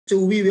So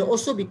we will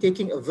also be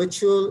taking a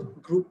virtual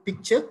group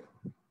picture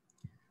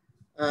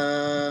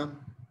at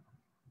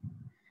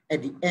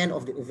the end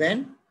of the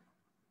event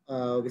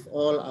with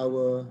all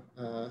our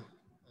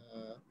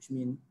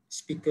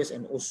speakers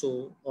and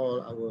also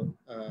all our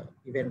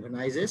event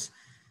organizers.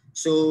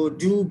 So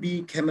do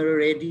be camera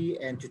ready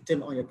and to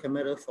turn on your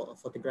camera for a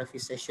photography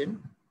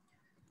session.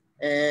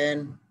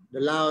 And the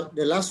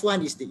last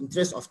one is the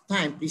interest of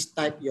time. Please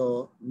type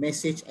your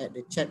message at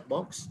the chat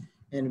box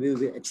and we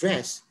will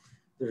address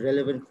the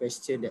relevant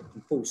question that you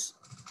pose.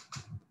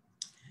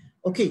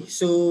 Okay,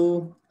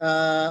 so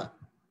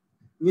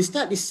we'll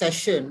start this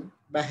session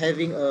by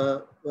having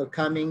a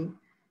welcoming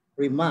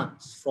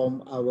remarks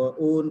from our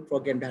own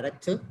program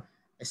director,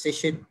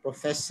 Associate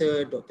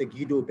Professor Dr.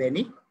 Guido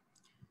Benny.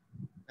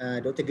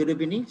 Dr. Guido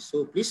Benny,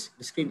 so please,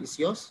 the screen is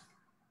yours.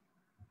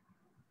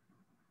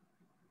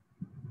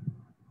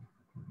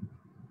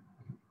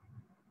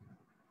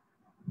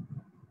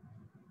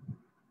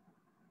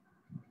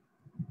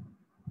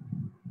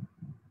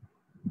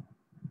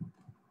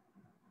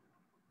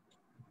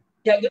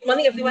 Yeah, good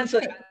morning, everyone.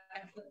 Sorry,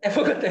 I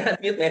forgot to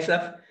unmute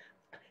myself.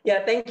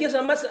 Yeah, thank you so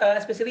much,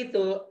 especially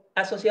to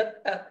Adjunct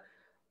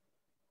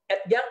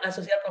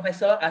Associate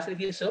Professor Asrif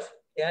Yusuf.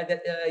 Yeah,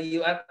 that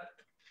you are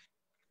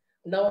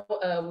now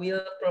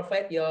will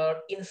provide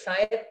your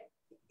insight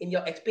in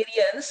your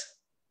experience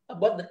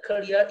about the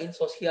career in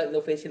social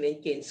innovation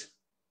and change.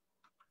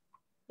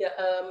 Yeah.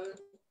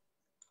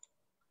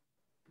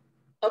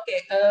 Okay.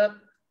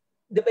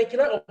 The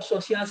Bachelor of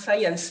Social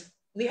Science.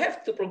 We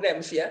have two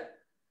programs. Yeah.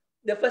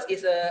 The first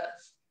is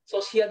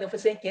social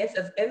innovation and change,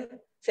 and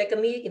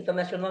secondly,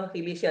 international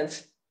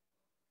relations.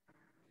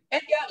 And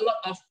there are a lot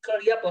of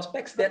career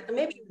prospects that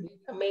maybe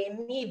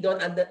many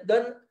are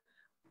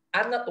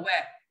not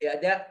aware.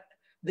 Yeah,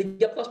 the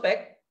job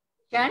prospect.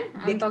 Chan,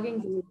 I'm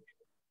talking to you.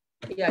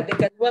 Yeah, they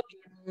can work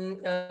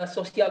in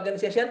social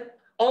organization,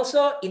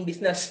 also in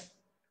business.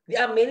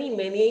 There are many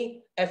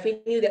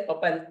avenues that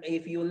open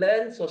if you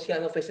learn social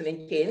innovation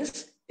and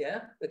change.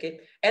 Yeah,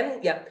 okay.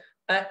 And yeah,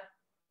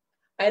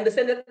 I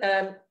understand that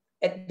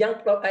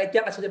Adjunct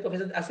Associate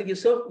Professor Asrif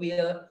Yusuf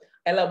will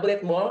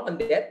elaborate more on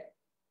that.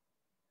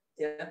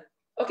 Yeah.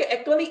 Okay,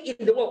 actually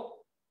in the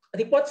world,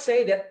 reports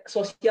say that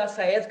social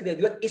science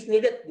graduate is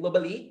needed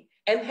globally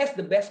and has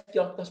the best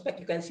job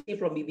prospect. You can see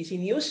from BBC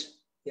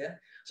News. Yeah,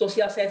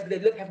 social science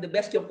graduate have the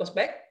best job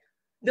prospect.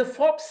 The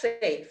Forbes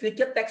say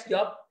future tech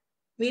job,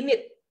 we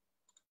need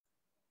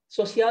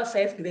social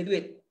science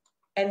graduate.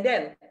 And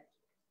then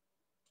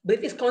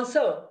British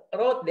Council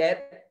wrote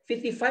that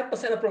 55%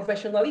 of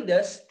professional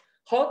leaders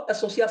hold a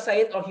social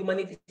science or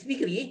humanities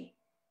degree.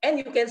 And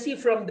you can see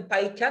from the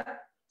pie chart,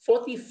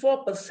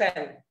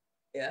 44%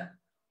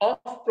 of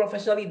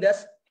professional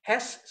leaders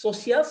has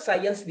social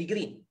science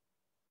degree.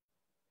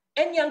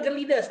 And younger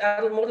leaders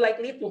are more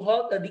likely to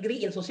hold a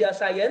degree in social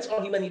science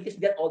or humanities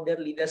than older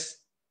leaders.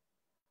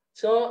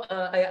 So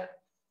I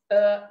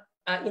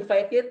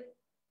invited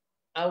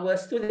our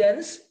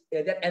students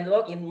that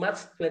enrolled in March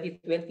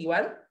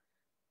 2021.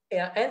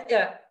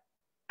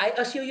 I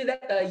assure you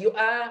that you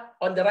are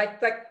on the right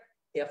track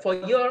for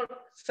your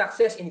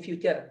success in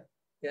future.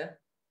 Yeah.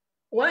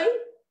 Why?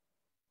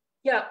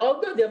 Yeah,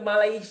 although the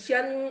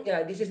Malaysian,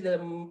 this is the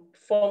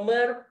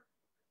former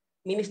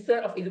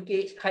Minister of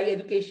Education, Higher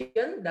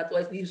Education, that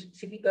was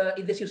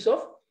Idris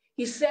Yusuf,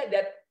 he said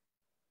that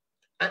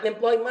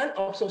unemployment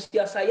of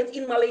social science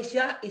in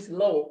Malaysia is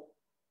low.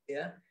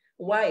 Yeah.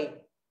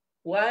 Why?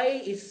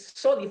 Why is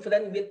so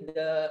different with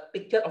the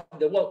picture of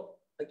the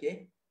world?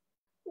 Okay.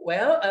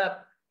 Well,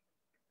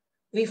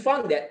 we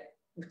found that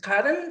the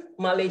current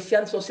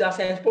Malaysian social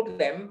science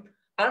program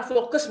are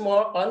focused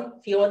more on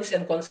theories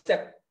and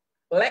concept,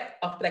 lack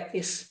of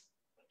practice.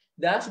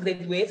 Thus,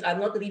 graduates are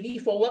not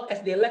ready for work as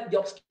they lack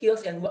job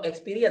skills and work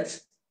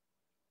experience.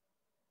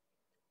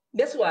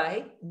 That's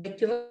why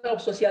Bachelor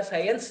of Social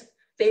Science,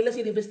 Taylor's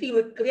University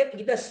will create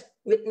leaders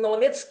with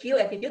knowledge, skill,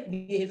 attitude,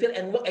 behavior,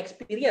 and work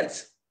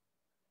experience.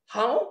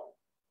 How?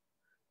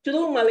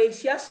 Through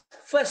Malaysia's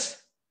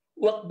first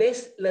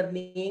work-based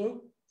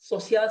learning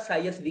social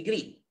science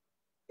degree.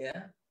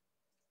 Yeah.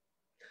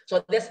 So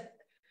that's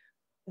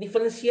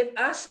differentiate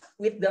us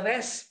with the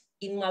rest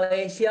in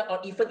Malaysia or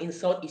even in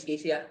Southeast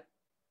Asia.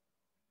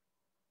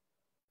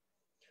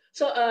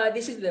 So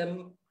this is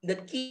the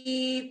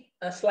key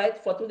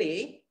slide for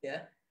today.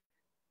 Yeah,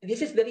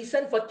 this is the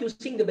reason for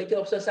choosing the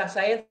Bachelor of Social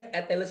Science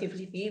at Taylor's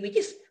University, which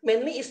is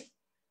mainly is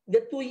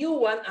the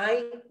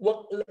 2U1I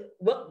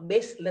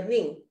work-based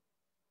learning.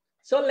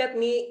 So let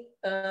me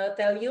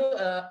tell you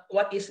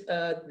what is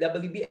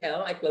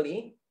WBL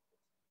actually.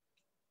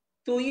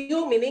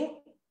 2U meaning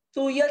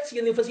 2 years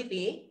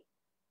university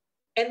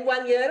and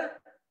 1 year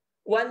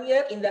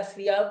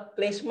industrial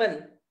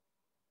placement.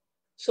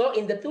 So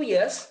in the 2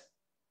 years,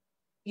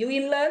 you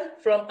will learn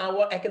from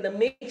our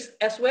academics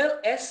as well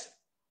as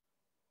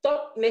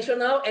top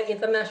national and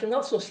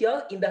international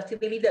social industry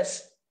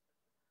leaders.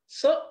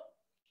 So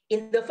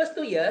in the first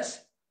 2 years,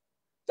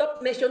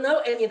 top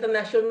national and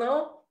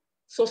international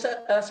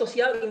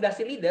social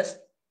industry leaders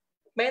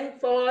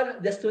mentor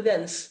the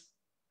students.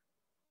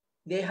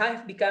 they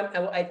have become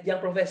our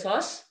adjunct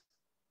professors.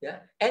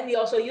 Yeah, and we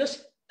also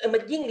use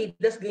emerging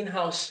leaders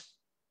greenhouse.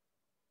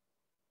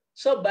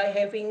 So by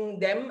having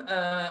them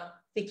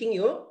teaching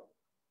you,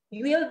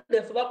 you will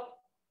develop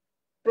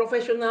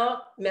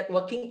professional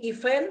networking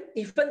event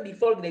even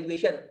before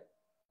graduation.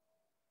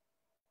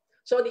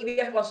 So we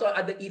have also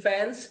other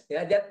events,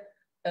 yeah, that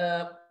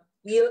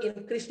will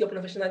increase your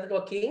professional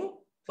networking.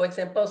 For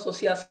example,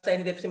 social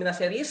scientific seminar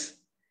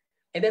series,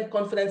 and then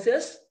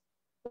conferences,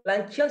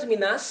 luncheon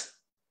seminars,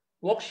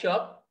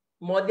 workshop,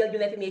 Model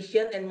United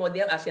Nations, and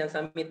Model ASEAN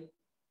Summit.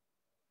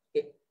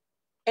 Okay.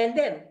 And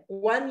then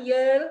 1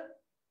 year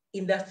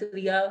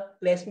industrial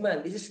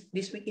placement.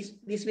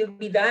 This will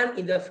be done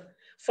in the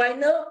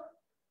final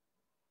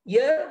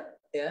year,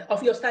 yeah,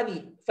 of your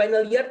study,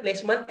 final year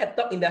placement at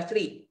top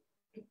industry.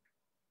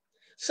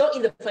 So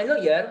in the final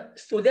year,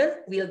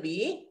 students will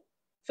be,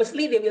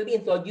 firstly, they will be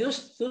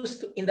introduced to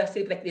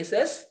industry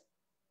practices,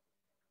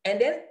 and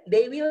then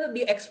they will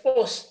be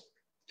exposed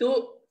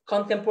to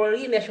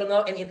contemporary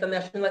national and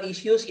international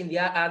issues in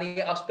their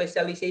area of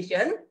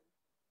specialization.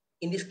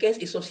 In this case,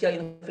 is social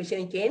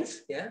innovation and change,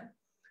 yeah,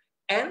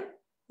 and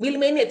will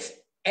manage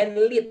and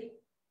lead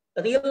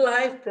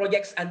real-life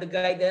projects under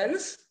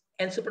guidance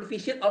and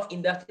supervision of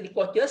industry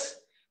coaches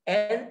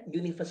and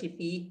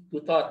university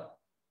tutor.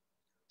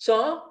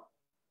 So,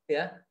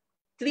 yeah,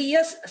 3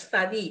 years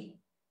study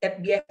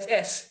at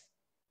BSS,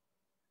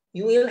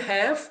 you will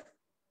have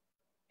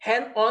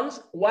hand-on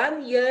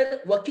 1 year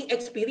working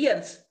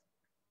experience.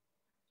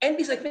 And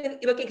this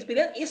working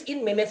experience is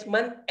in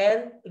management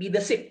and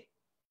leadership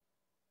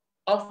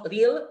of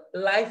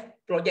real-life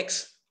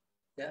projects.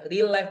 Yeah,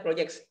 real-life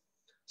projects.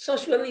 So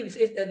surely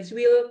this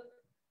will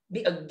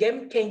be a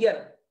game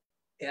changer,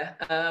 yeah,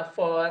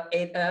 for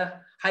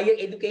higher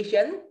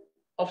education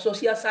of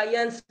social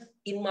science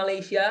in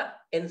Malaysia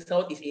and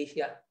Southeast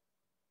Asia.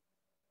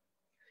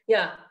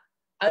 Yeah,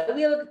 I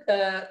will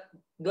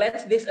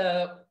glance this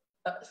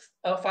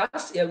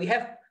fast. Yeah, we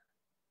have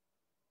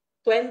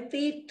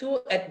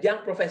 22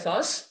 adjunct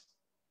professors.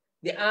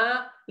 They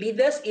are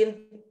leaders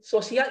in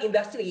social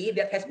industry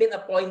that has been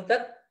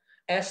appointed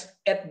as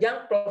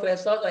adjunct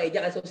professor or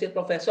adjunct associate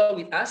professor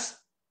with us.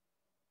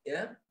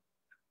 Yeah,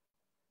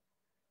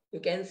 you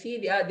can see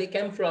they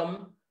came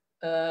from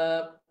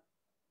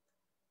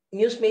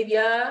news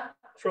media,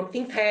 from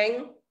think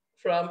tank,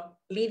 from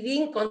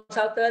leading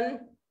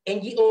consultant,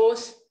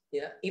 NGOs.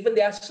 Yeah, even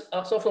they are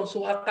also from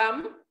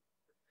Suhakam,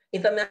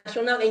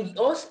 international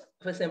NGOs,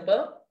 for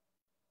example.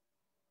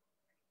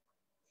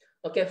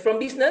 Okay, from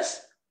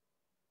business.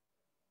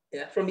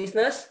 Yeah, from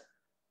business.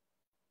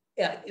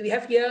 Yeah, we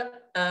have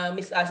here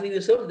Ms. Asri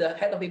Yusuf, the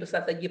head of people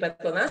strategy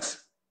Petronas.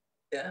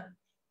 Yeah.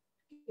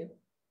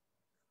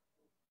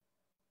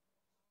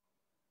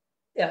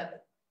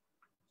 Yeah,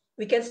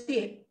 we can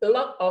see a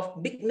lot of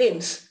big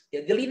names,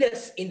 yeah, the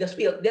leaders in the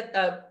field that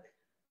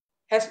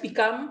has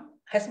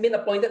been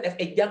appointed as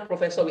adjunct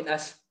professor with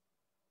us,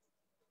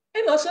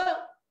 and also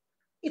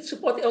it's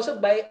supported also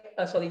by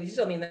this is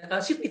only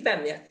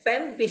 10, yeah,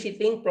 10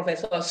 visiting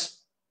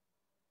professors.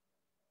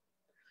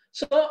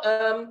 So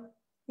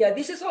yeah,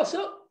 this is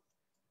also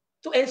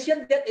to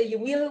ensure that you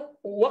will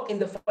work in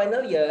the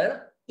final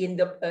year in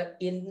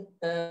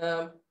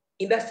the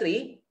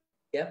industry.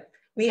 Yeah,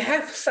 we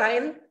have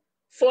signed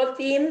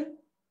 14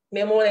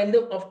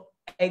 memorandum of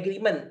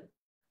agreement.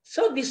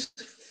 So these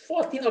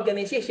 14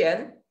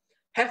 organizations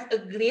have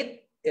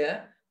agreed,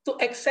 yeah, to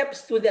accept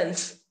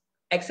students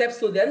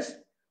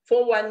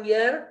for 1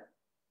 year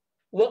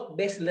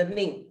work-based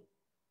learning,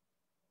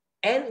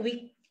 and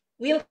we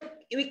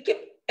keep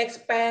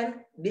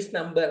expand this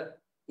number,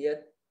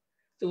 yeah,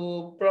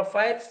 to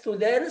provide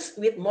students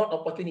with more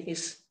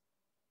opportunities.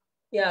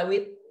 Yeah,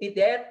 with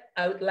that,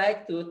 I would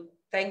like to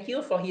thank you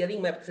for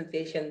hearing my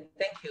presentation.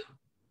 Thank you.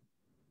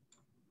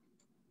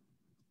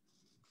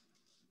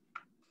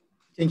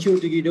 Thank you,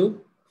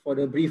 Guido, for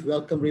the brief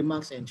welcome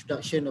remarks and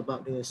introduction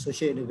about the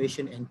Social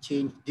Innovation and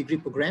Change degree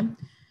program.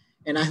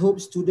 And I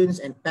hope students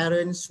and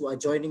parents who are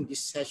joining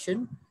this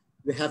session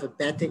will have a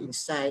better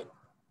insight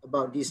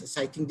about this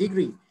exciting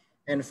degree.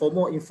 And for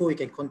more info, you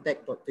can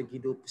contact Dr.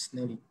 Guido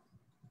personally.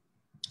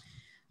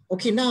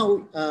 Okay,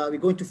 now we're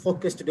going to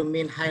focus to the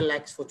main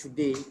highlights for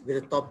today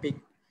with the topic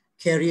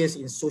Careers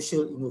in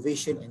Social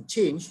Innovation and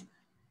Change.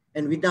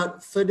 And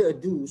without further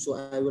ado, so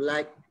I would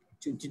like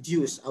to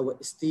introduce our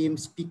esteemed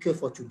speaker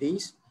for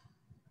today's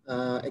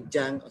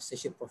Adjunct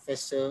Associate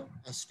Professor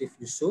Asrif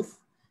Yusuf.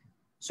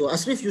 So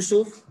Asrif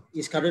Yusuf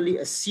is currently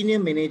a senior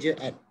manager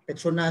at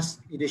Petronas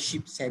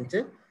Leadership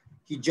Center.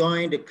 He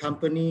joined the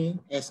company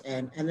as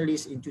an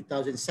analyst in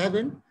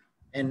 2007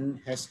 and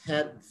has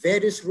had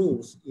various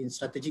roles in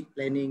strategic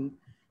planning,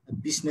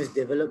 business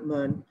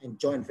development, and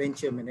joint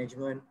venture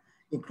management,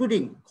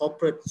 including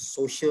corporate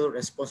social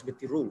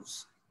responsibility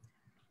roles.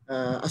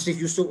 Asrif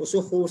Yusuf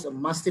also holds a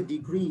master's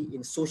degree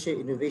in social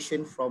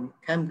innovation from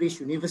Cambridge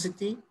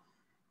University,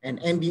 an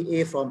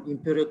MBA from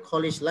Imperial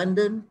College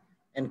London,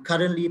 and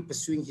currently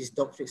pursuing his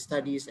doctorate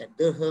studies at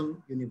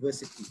Durham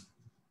University.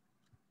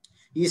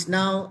 He is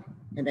now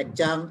an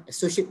adjunct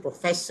associate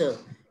professor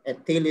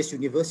at Taylor's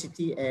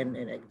University and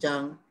an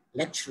adjunct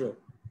lecturer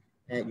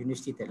at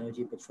University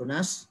Technology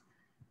Petronas.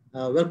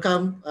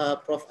 Welcome,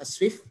 Prof.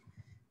 Asrif.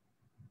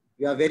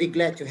 We are very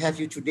glad to have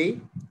you today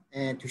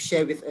and to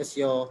share with us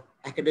your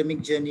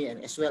academic journey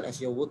and as well as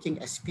your working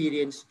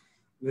experience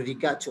with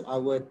regard to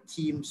our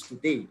themes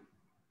today.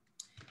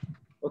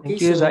 Okay,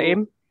 Thank you,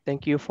 Zaim.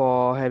 Thank you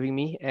for having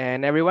me.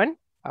 And everyone,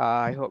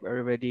 I hope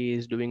everybody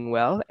is doing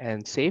well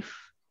and safe.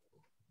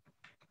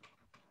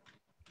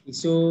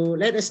 So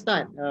let us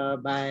start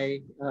by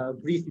a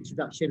brief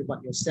introduction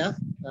about yourself,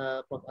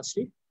 Prof.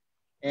 Asrif,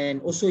 and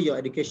also your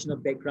educational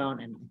background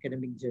and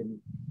academic journey.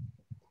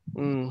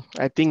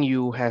 I think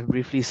you have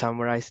briefly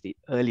summarized it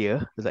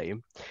earlier,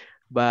 Zaim.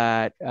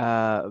 But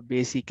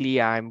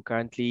basically, I'm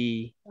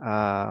currently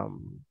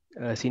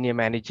a senior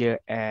manager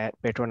at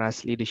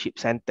Petronas Leadership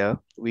Center,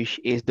 which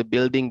is the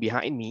building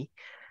behind me.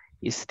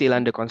 Is still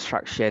under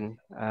construction.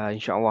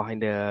 Inshallah, in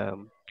the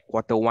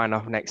Q1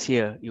 of next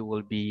year, it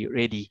will be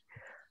ready.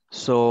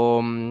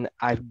 So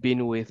I've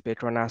been with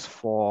Petronas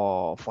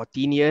for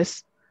 14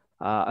 years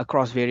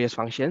across various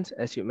functions,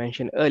 as you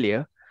mentioned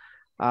earlier,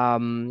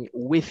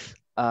 with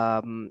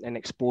an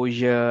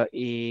exposure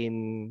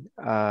in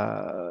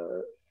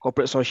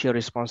corporate social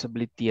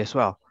responsibility as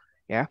well.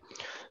 Yeah.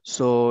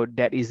 So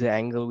that is the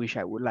angle which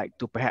I would like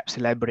to perhaps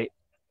elaborate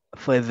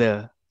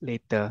further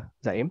later,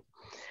 Zaim.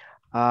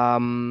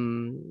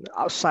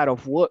 Outside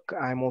of work,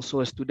 I'm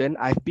also a student.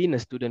 I've been a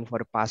student for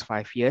the past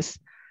 5 years.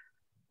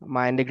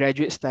 My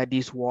undergraduate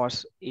studies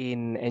was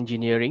in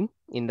engineering,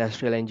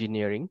 industrial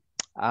engineering.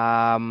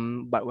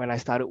 But when I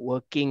started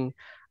working,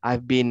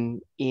 I've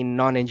been in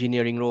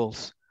non-engineering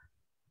roles,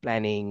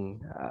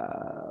 planning,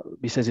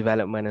 business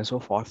development, and so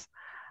forth.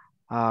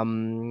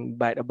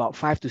 But about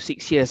 5 to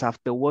 6 years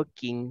after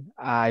working,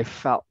 I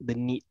felt the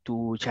need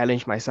to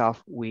challenge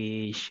myself,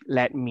 which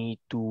led me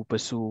to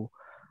pursue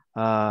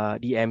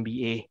the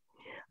MBA.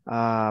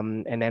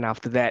 And then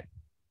after that,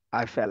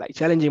 I felt like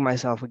challenging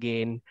myself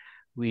again,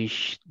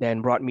 which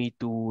then brought me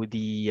to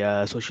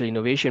the social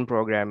innovation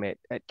program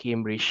at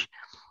Cambridge.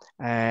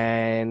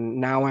 And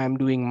now I'm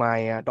doing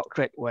my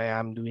doctorate where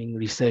I'm doing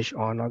research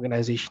on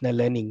organizational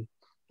learning.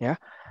 Yeah.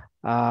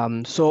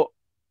 So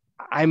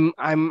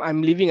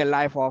I'm living a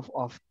life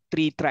of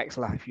three tracks,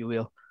 lah, if you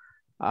will.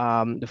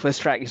 The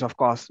first track is, of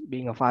course,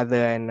 being a father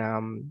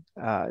and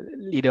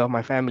leader of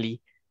my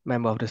family,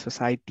 member of the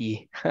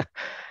society.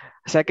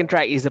 Second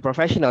track is the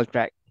professional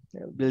track,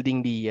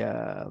 building the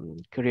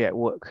career at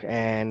work.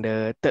 And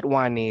the third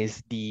one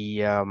is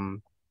the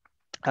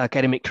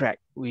academic track,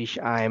 which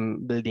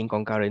I'm building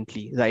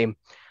concurrently, Zaim.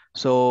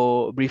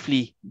 So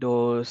briefly,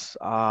 those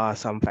are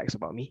some facts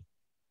about me.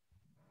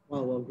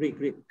 Wow, wow, great,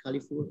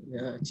 colorful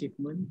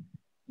achievement.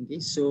 Okay,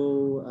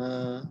 so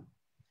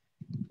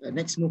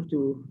next move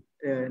to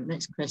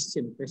next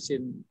question.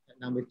 Question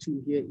number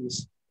 2 here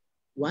is,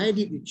 why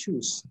did you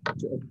choose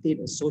to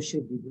obtain a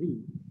social degree,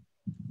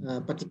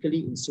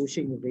 particularly in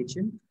social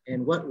innovation,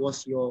 and what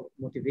was your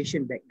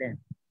motivation back then?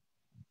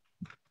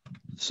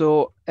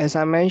 So as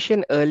I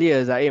mentioned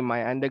earlier, Zaim,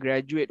 my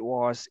undergraduate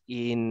was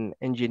in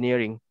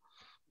engineering,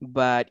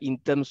 but in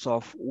terms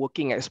of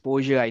working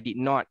exposure, I did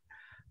not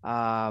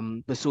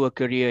pursue a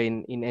career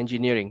in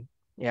engineering.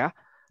 Yeah.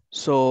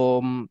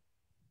 So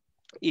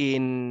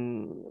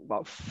in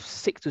about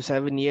 6 to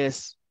 7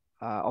 years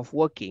of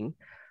working,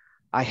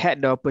 I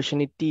had the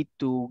opportunity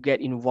to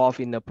get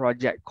involved in a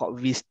project called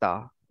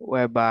Vista,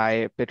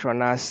 whereby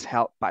Petronas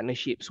held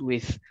partnerships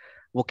with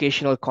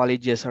vocational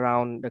colleges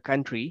around the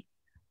country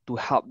to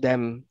help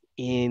them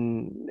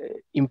in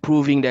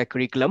improving their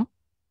curriculum,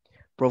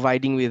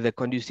 providing with a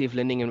conducive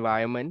learning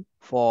environment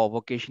for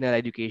vocational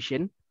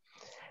education,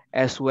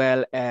 as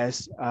well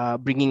as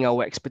bringing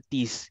our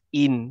expertise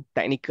in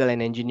technical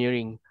and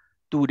engineering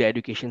to the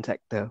education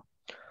sector.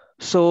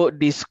 So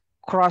this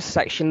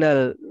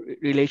cross-sectional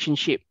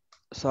relationship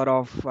sort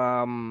of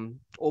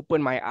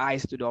opened my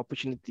eyes to the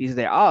opportunities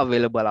that are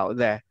available out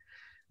there,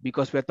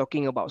 because we're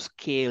talking about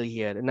scale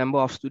here. The number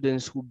of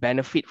students who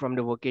benefit from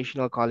the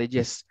vocational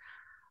colleges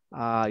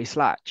is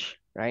large,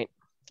 right?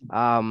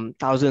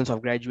 Thousands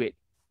of graduates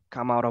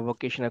come out of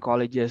vocational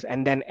colleges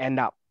and then end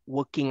up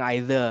working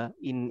either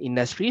in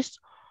industries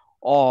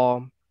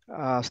or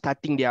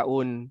starting their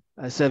own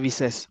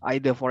services,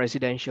 either for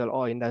residential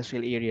or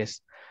industrial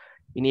areas,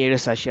 in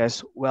areas such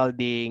as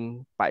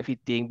welding, pipe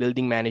fitting,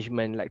 building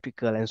management,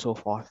 electrical, and so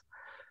forth.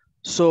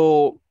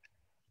 So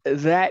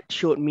that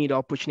showed me the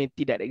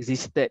opportunity that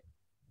existed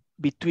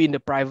between the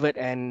private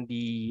and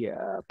the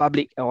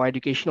public or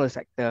educational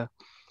sector.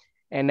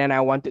 And then I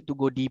wanted to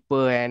go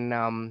deeper and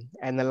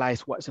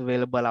analyze what's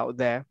available out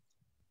there.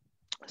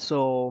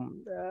 So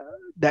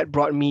that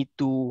brought me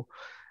to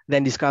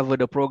then discover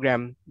the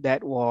program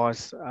that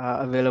was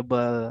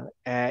available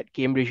at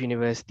Cambridge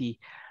University.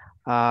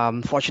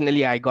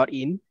 Fortunately, I got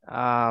in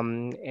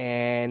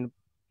and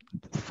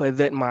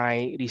furthered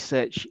my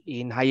research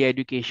in higher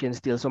education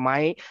still. So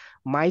my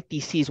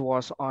thesis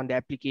was on the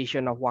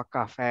application of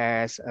Wakaf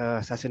as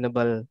a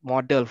sustainable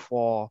model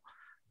for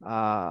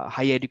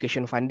higher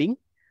education funding,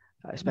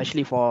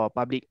 especially for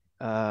public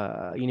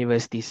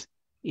universities.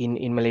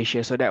 in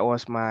Malaysia. So that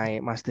was my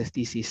master's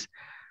thesis.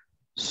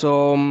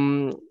 So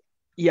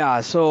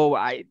yeah, so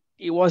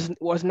it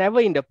was never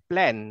in the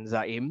plan,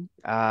 Zaim,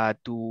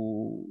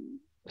 to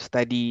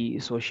study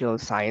social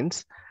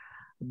science,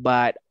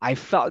 but I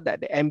felt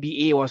that the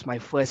MBA was my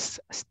first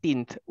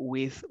stint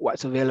with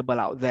what's available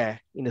out there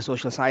in the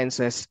social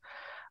sciences,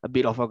 a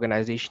bit of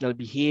organizational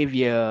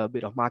behavior, a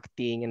bit of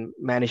marketing and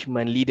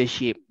management,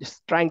 leadership,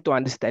 just trying to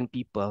understand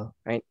people,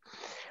 right?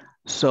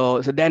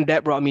 So then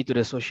that brought me to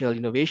the social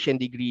innovation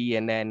degree,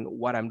 and then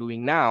what I'm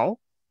doing now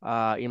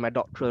in my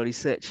doctoral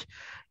research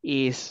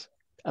is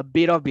a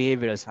bit of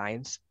behavioral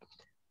science,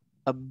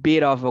 a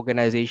bit of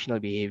organizational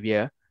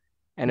behavior,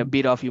 and a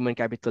bit of human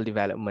capital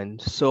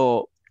development.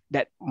 So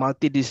that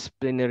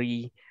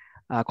multidisciplinary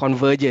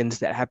convergence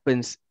that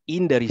happens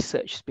in the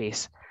research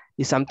space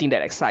is something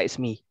that excites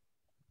me.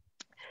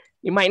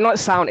 It might not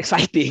sound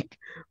exciting,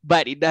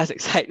 but it does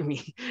excite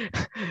me,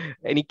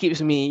 and it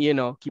keeps me,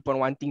 keep on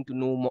wanting to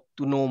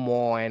know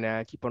more,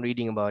 and keep on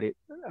reading about it.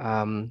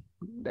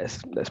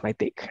 That's my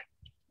take.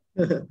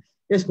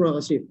 Yes, Bro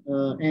Asif.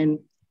 And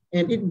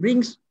it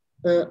brings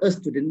us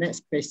to the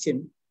next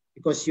question,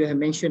 because you have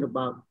mentioned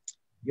about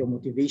your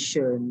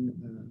motivation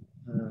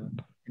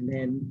and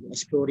then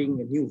exploring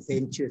new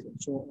ventures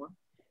and so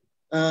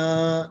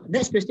on.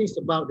 Next question is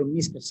about the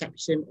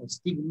misconception or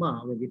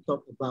stigma when we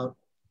talk about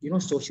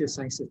social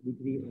sciences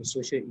degree or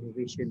social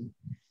innovation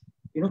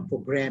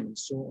program and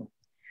so on.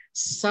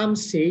 Some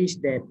says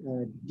that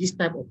this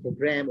type of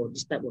program or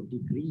this type of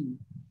degree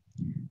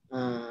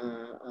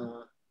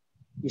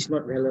is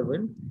not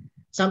relevant.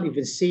 Some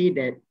even say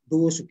that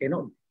those who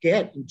cannot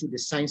get into the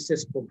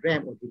sciences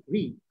program or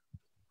degree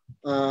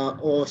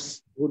or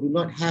who do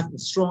not have a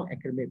strong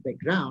academic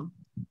background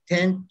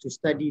tend to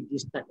study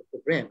this type of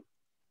program.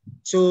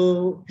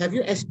 So have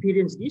you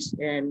experienced this,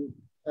 and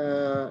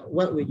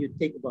what will you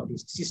think about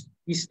this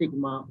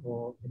stigma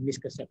or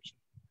misconception?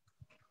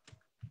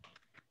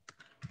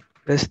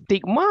 The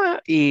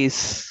stigma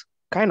is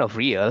kind of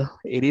real.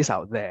 It is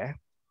out there.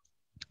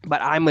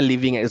 But I'm a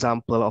living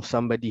example of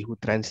somebody who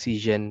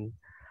transitioned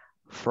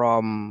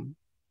from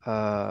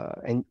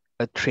a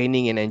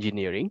training in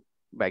engineering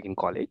back in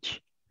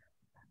college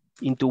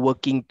into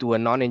working to a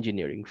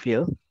non-engineering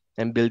field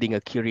and building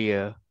a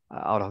career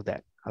out of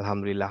that,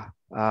 alhamdulillah.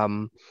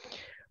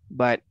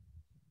 But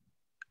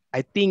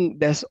I think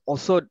there's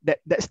also that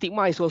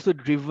stigma is also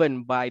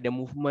driven by the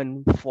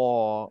movement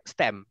for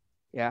STEM.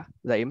 Yeah,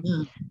 Zaim.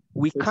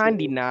 We can't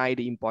deny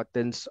the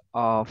importance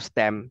of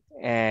STEM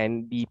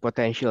and the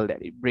potential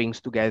that it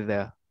brings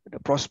together, the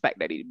prospect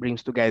that it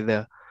brings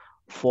together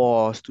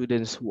for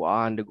students who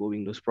are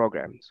undergoing those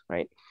programs,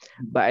 right?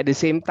 But at the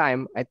same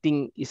time, I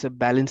think it's a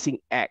balancing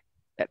act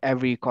that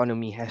every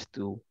economy has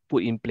to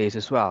put in place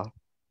as well.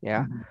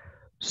 Yeah.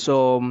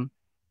 So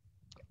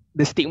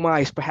the stigma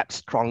is perhaps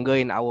stronger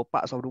in our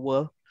parts of the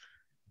world,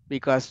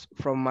 because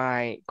from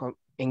my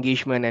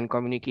engagement and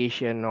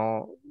communication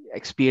or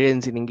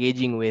experience in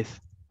engaging with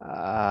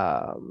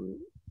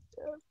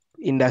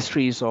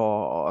industries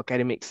or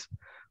academics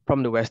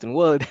from the Western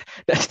world,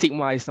 the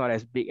stigma is not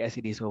as big as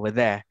it is over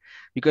there,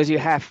 because you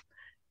have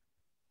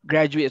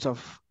graduates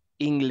of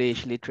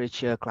English,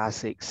 literature,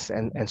 classics,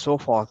 and so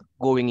forth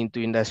going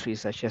into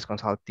industries such as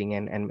consulting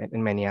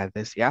and many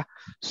others. Yeah.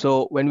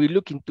 So when we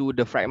look into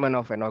the fragment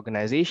of an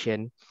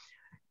organization,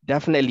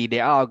 definitely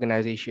there are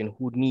organizations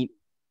who need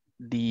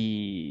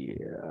the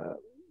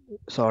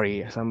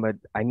sorry,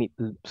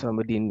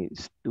 somebody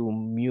needs to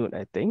mute,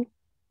 I think.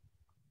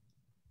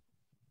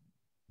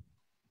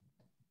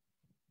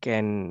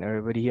 Can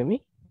everybody hear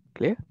me?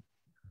 Clear?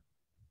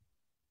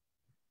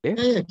 Clear?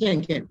 Yeah,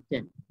 can.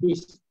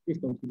 Please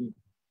continue.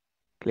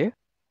 Clear?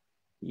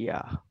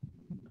 Yeah.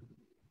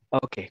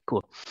 Okay,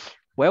 cool.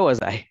 Where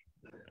was I?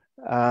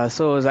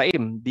 So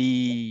Zaim,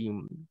 the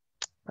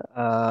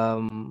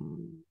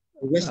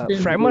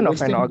fragment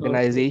of an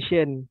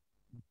organization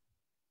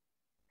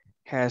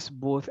has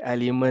both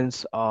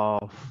elements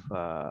of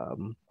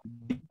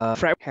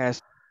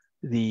has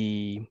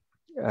the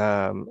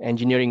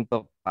engineering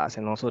parts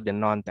and also the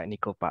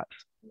non-technical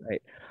parts,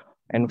 right?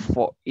 And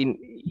for in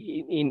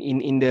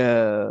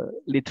the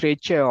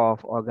literature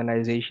of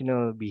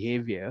organizational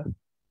behavior,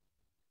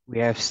 we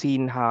have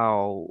seen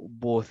how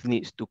both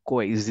needs to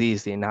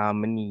coexist in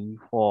harmony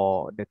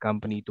for the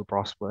company to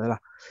prosper.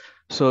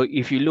 So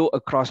if you look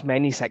across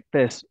many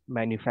sectors,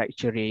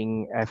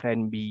 manufacturing,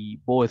 F&B,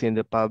 both in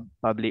the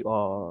public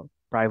or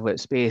private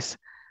space,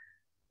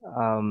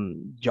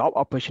 job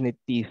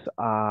opportunities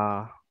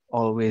are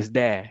always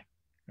there,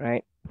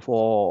 right?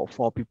 For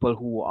people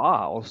who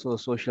are also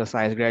social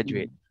science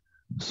graduate.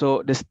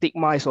 So the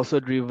stigma is also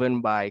driven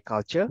by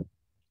culture,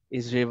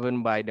 is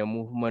driven by the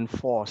movement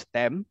for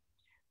STEM.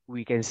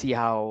 We can see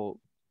how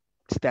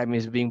STEM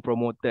is being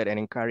promoted and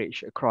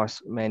encouraged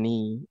across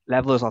many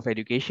levels of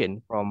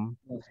education, from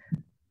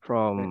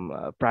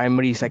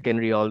primary,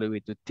 secondary, all the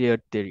way to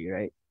tier 3,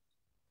 right?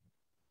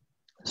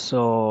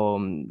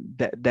 So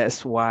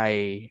that's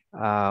why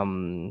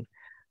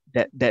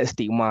that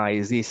stigma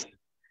exists.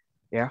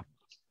 Yeah.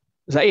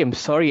 Zaim,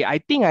 sorry, I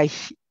think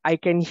I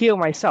can hear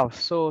myself,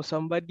 so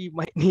somebody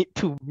might need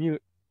to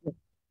mute.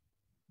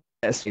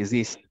 Let's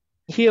resist.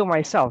 Hear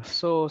myself,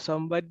 so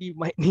somebody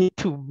might need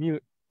to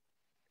mute.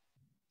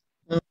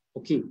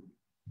 Okay.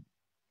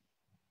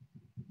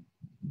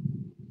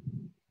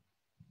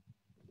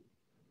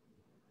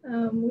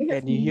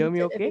 Can you hear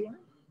me okay? Everyone.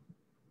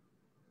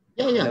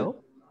 Yeah. Hello?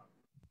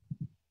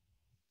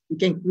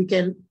 We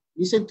can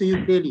listen to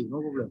you clearly,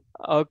 no problem.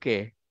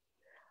 Okay.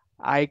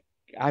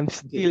 I'm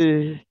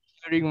still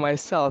hearing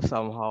myself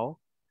somehow.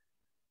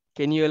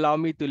 Can you allow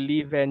me to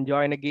leave and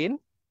join again?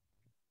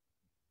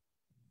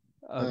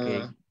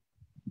 Okay.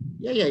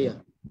 Yeah.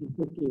 It's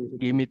okay.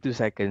 Give me 2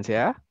 seconds,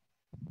 yeah?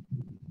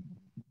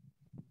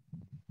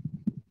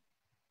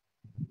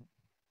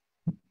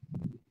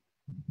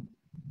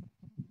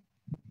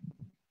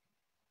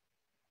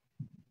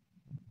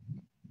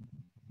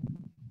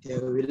 Yeah,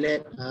 we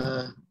let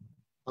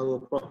our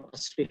Prof.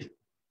 Asrif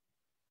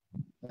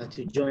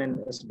to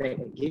join us back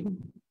again.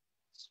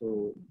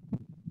 So I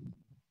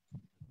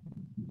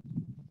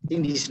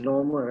think this is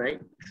normal,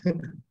 right?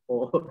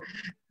 For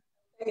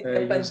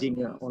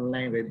using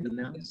online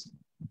webinars.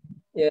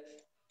 Yes.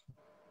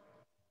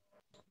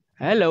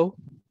 Hello,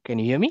 can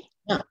you hear me?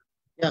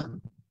 Yeah.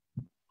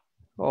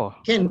 Oh,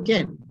 Can. Of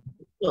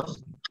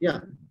course.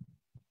 Yeah.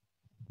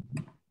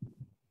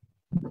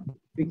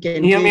 We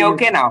can You hear me you.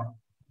 okay now?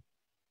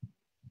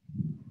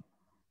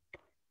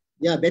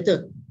 Yeah,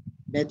 better.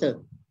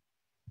 Better,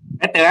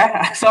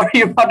 eh?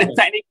 Sorry about the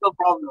technical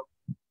problem.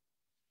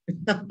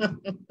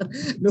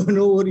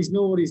 No worries,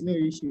 no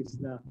issues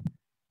now.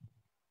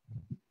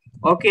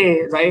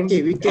 Okay, Zaim.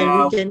 Okay, we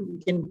can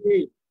hear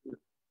you.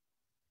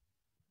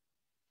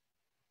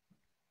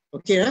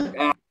 Okay,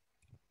 huh?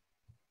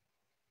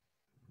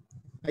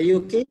 Are you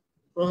okay?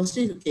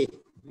 Francis, okay.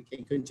 We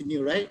can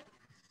continue, right?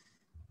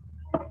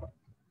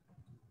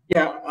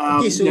 Yeah.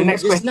 Okay, so the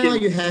next just question. now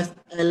you have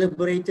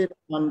elaborated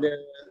on the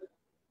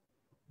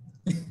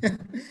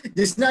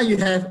just now you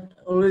have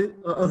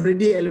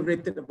already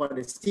elaborated about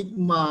the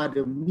stigma,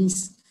 the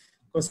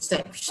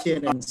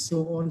misconception, and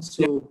so on.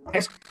 So,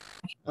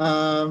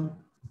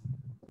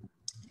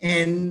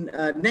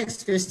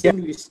 next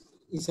question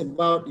is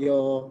about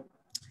your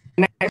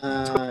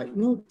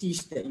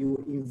notice that you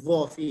were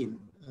involved in,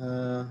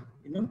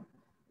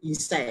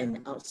 inside and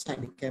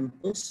outside the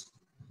campus.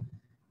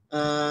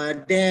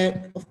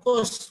 That of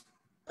course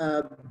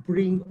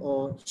bring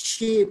or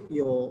shape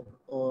your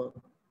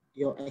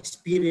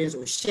experience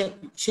or shape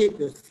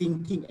your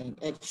thinking and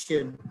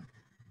action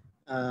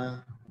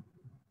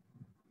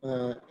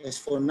as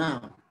for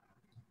now.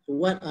 So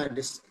what are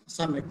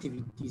some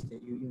activities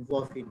that you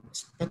involve in,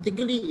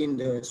 particularly in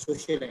the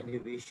social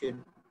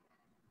innovation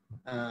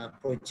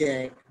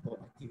project or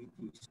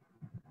activities?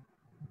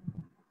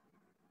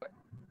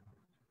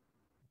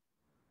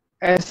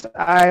 as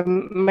I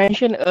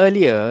mentioned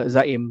earlier,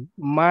 Zaim,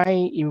 my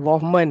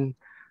involvement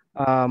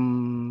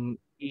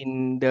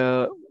in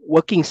the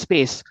working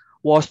space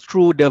was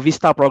through the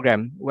Vista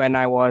program when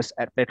I was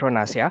at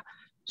Petronas, yeah.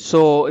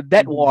 So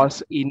that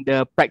was in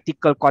the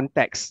practical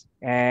context,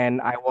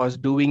 and I was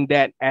doing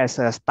that as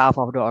a staff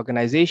of the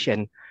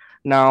organization.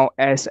 Now,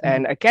 as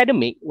an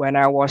academic, when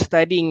I was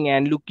studying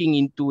and looking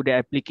into the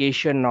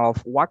application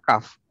of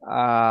Wakaf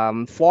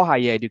for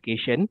higher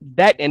education,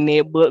 that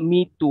enabled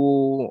me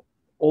to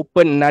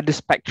open another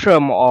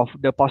spectrum of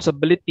the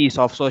possibilities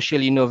of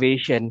social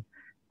innovation,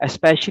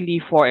 especially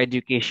for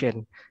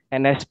education,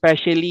 and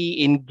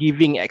especially in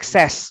giving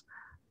access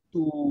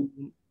to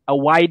a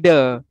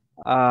wider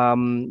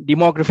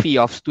demography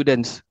of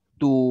students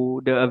to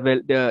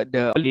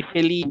the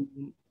really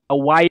a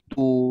wide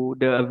to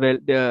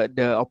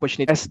the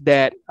opportunities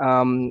that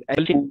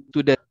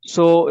to the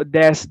so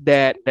there's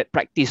that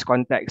practice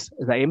context,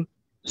 Zaim.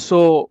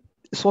 So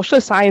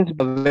social science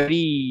a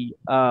very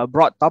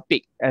broad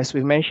topic, as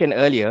we mentioned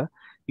earlier.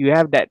 You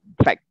have that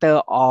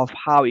factor of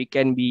how it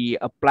can be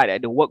applied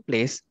at the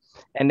workplace,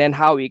 and then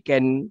how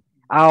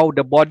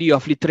the body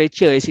of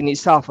literature is in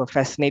itself a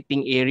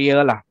fascinating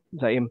area lah,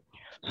 Zaim.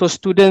 So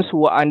students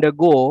who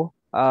undergo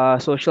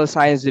social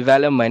science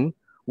development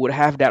would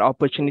have that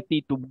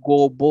opportunity to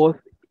go both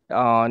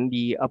on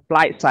the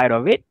applied side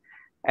of it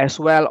as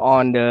well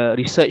on the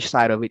research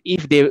side of it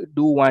if they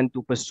do want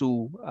to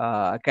pursue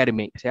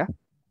academics. Yeah.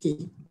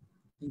 Okay,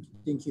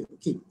 thank you.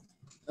 Okay.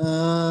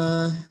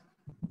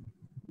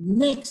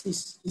 Next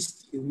is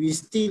we're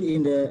still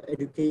in the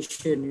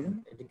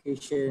education,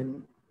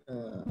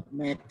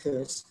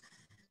 matters,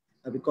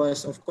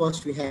 because of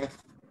course we have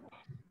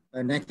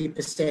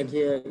 90%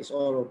 here is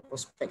all of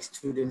prospect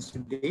students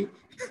today,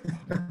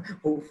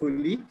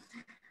 hopefully.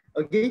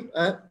 Okay,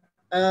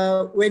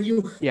 when you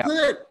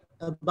heard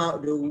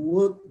about the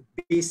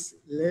work-based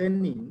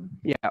learning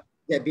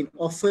that been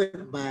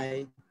offered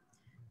by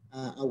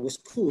our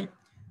school,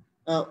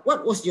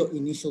 what was your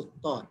initial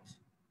thought?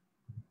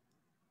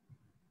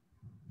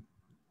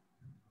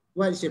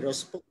 What is your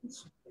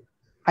response?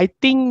 I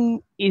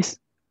think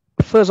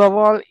first of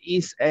all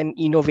is an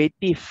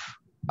innovative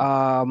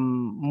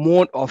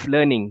mode of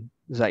learning,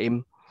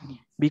 Zaim,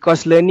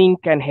 because learning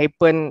can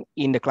happen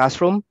in the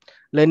classroom,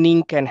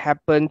 learning can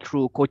happen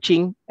through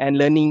coaching, and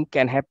learning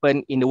can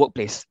happen in the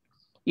workplace.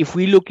 If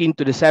we look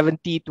into the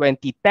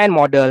 70-20-10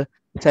 model,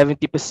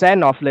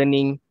 70% of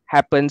learning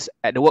happens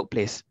at the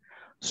workplace.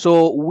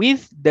 So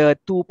with the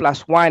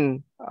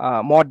 2+1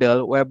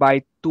 model,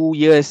 whereby 2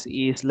 years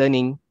is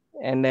learning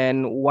and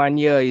then 1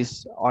 year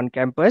is on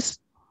campus.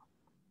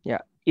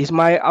 Yeah. Is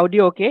my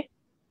audio okay?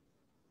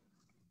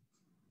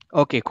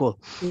 Okay, cool.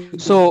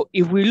 So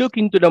if we look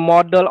into the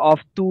model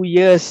of 2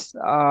 years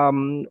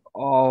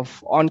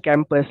of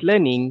on-campus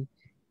learning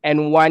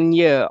and 1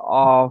 year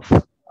of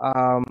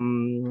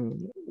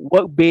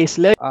work-based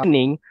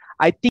learning,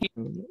 I think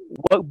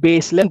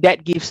work-based learning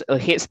that gives a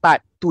head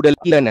start to the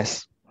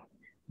learners,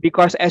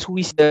 because as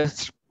we see,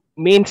 the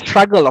main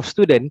struggle of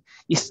students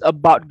is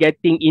about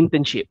getting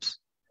internships.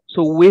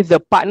 So with the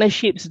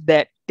partnerships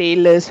that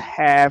tailors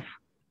have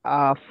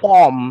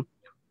formed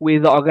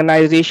with the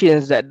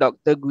organizations that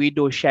Dr.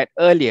 Guido shared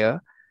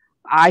earlier,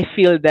 I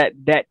feel that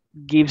that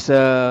gives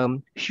a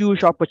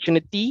huge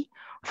opportunity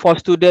for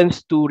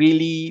students to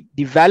really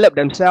develop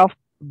themselves,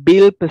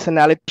 build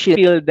personality. I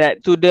feel that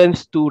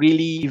students to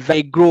really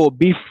grow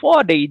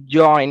before they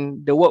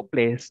join the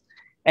workplace.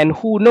 And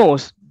who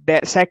knows,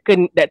 that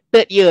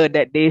third year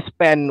that they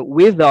spend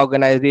with the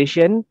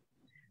organization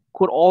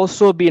could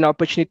also be an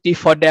opportunity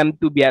for them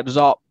to be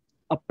absorbed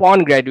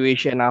upon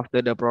graduation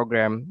after the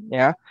program.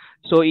 Yeah.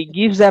 So it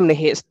gives them the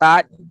head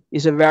start.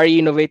 It's a very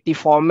innovative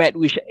format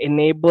which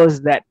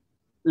enables that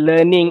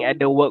learning at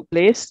the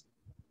workplace.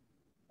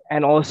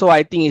 And also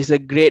I think it's a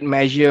great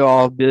measure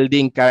of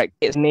building character.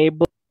 It's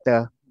enabled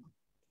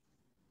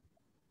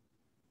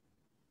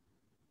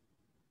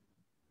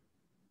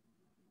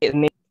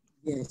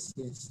Yes,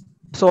 yes.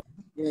 So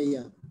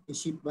Yeah.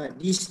 But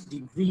this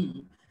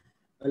degree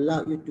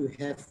allow you to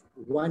have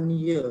 1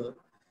 year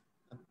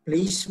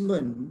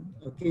placement,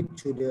 okay,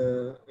 to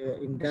the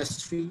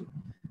industry.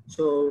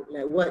 So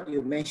like what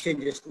you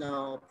mentioned just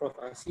now, Prof.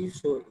 Asif,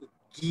 so it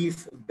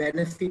give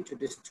benefit to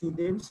the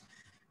students.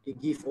 It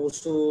give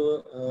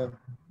also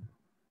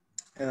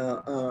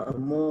a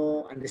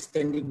more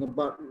understanding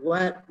about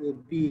what will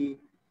be,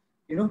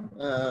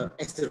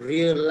 as the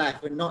real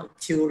life and not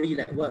theory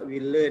like what we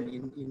learn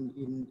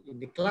in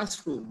the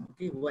classroom.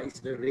 Okay, what is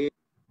the real?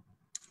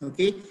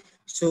 Okay,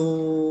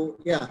 so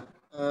yeah.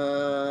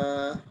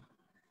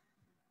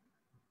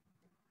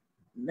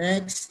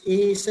 Next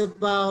is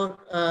about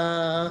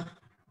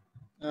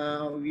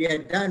we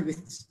are done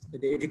with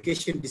the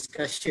education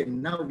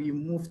discussion. Now we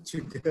move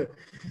to the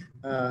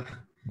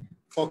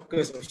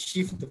focus, or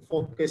shift the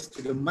focus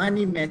to the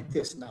money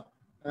matters now.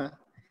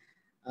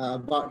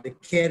 About the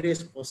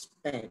careers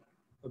prospect,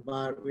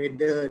 about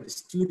whether the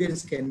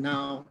students can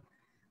now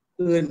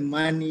earn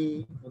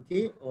money,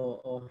 okay,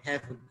 or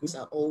have goods,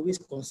 are always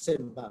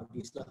concerned about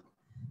this,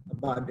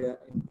 about the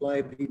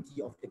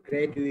employability of the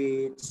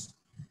graduates,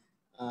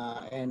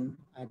 and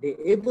are they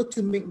able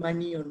to make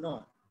money or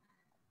not?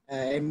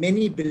 And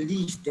many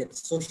believe that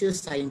social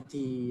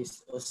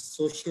scientists or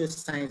social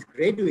science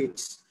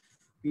graduates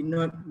will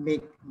not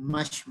make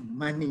much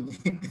money.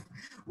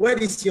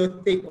 What is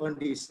your take on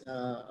this,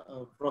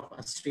 Prof.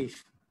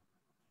 Ashraf?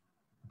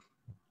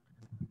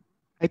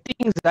 I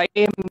think,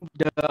 Zaim,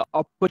 the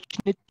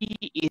opportunity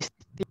is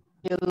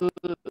still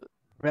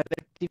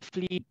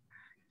relatively,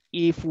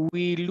 if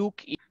we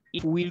look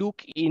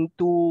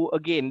into,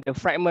 again, the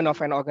fragment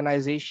of an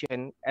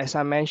organization, as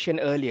I mentioned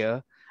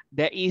earlier,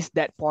 there is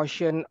that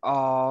portion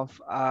of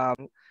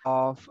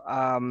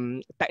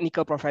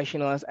technical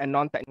professionals and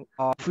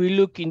non-technical. If we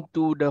look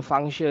into the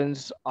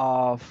functions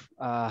of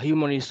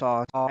human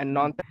resource and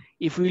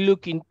if we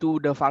look into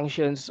the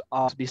functions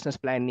of business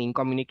planning,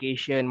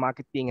 communication,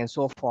 marketing, and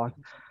so forth,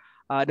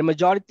 the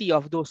majority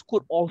of those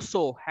could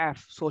also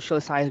have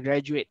social science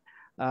graduate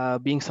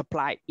being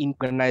supplied in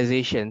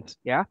organizations.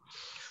 Yeah.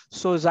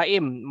 So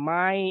Zaim,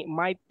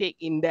 my take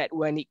in that,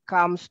 when it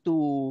comes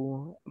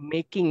to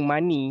making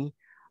money,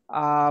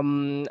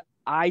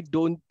 I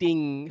don't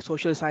think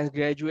social science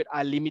graduate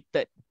are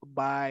limited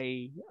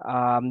by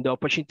the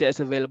opportunity that's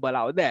available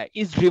out there.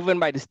 It's driven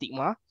by the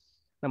stigma,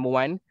 number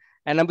one.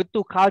 And number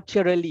two,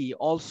 culturally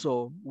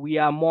also, we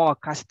are more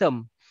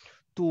accustomed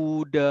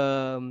to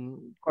the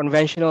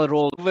conventional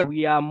role.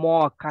 We are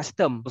more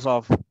accustomed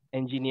of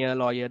engineer,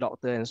 lawyer,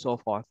 doctor, and so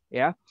forth.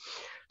 Yeah.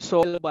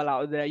 So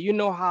out there, you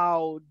know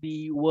how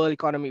the World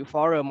Economic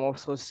Forum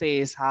also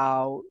says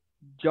how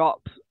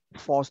jobs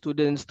for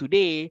students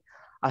today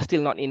are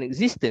still not in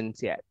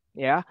existence yet.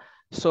 Yeah.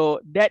 So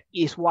that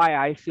is why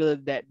I feel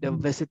that the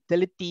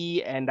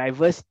versatility and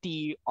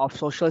diversity of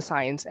social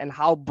science and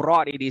how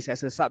broad it is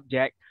as a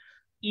subject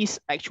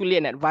is actually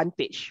an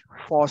advantage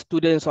for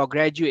students or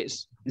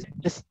graduates.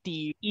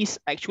 Diversity is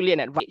actually an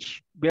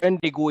advantage when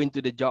they go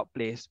into the job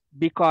place,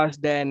 because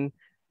then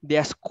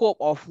their scope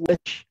of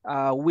work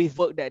with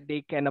work that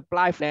they can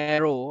apply for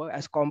narrow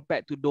as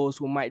compared to those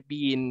who might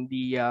be in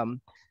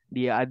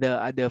the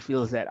other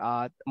fields that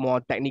are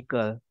more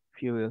technical,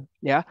 if you will.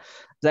 Yeah.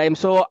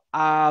 So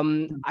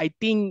I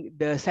think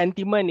the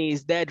sentiment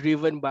is that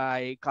driven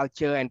by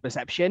culture and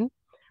perception,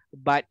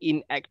 but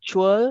in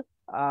actual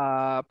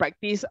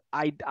practice,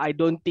 I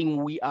don't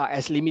think we are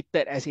as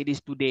limited as it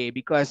is today,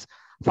 because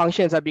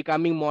functions are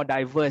becoming more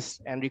diverse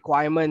and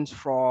requirements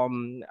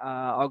from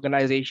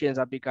organizations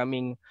are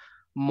becoming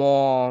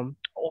more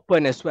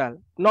open as well,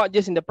 not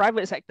just in the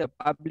private sector,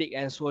 public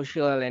and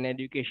social and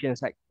education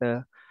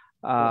sector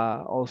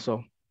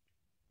also.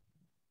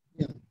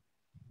 Yeah.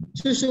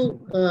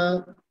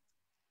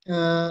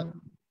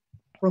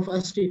 Prof.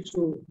 Ashraf,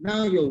 so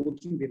now you're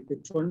working with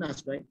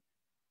Petronas, right?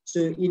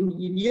 So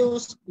in your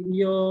in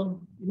your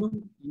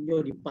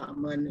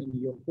department, in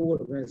your whole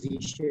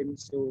organization,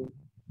 so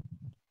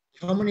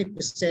how many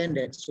percent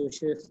that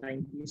social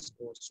scientists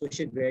or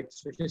social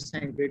science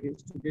graduate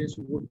students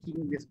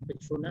working with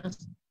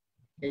Petronas?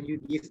 Can you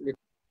give a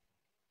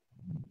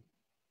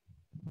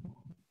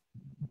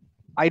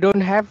I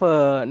don't have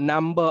a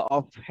number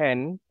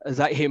offhand,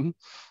 Zaim,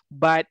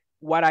 but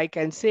what I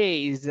can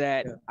say is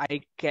that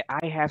I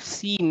have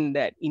seen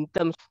that in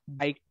terms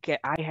of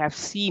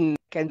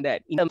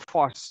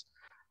force,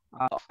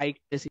 I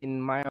guess in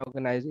my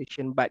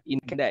organization, but in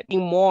that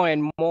more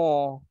and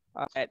more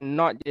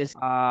not just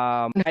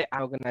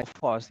organized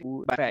force.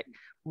 In fact,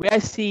 we are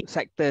seeing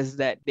sectors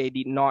that they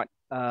did not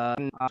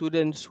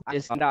students who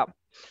just end up.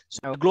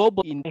 So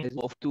global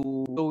of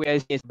to, so we're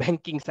seeing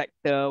banking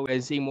sector, we're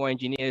seeing more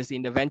engineers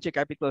in the venture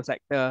capital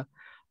sector.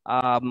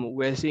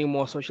 We're seeing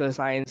more social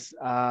science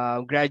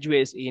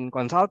graduates in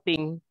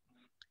consulting,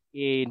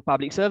 in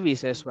public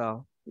service as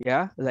well.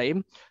 Yeah,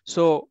 Zaim.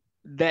 So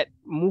that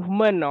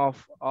movement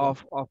of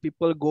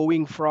people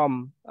going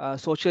from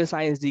social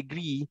science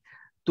degree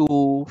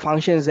to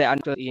functions that are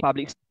in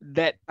public,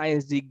 that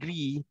science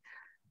degree,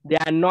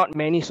 there are not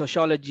many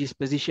sociologists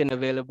position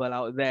available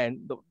out there.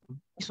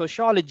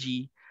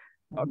 Sociology,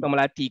 Dr.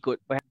 Melati could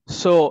perhaps.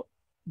 So,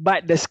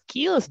 but the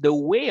skills, the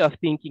way of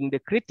thinking, the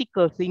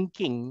critical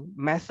thinking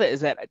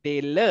methods that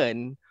they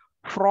learn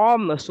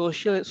from a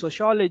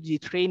sociology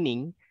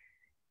training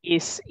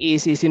is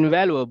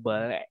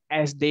invaluable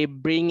as they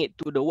bring it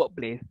to the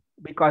workplace,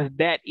 because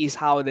that is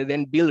how they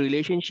then build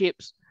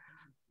relationships,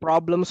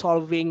 problem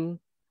solving,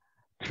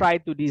 try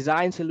to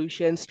design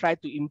solutions, try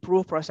to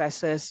improve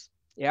processes.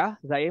 Yeah,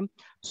 Zaim.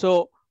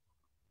 So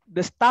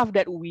the stuff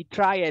that we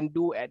try and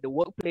do at the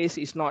workplace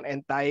is not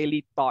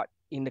entirely taught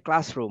in the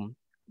classroom,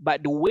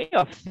 but the way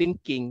of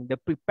thinking, the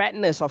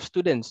preparedness of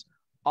students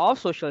of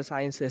social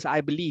sciences,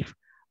 I believe,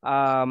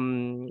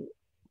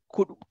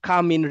 could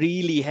come in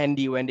really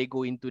handy when they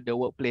go into the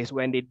workplace,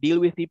 when they deal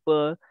with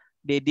people,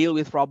 they deal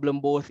with problem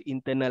both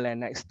internal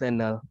and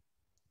external.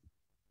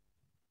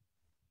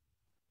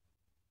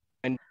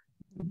 And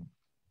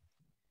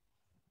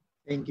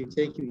thank you.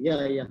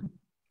 Yeah.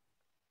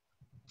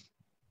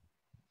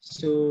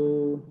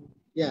 So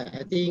yeah,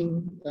 I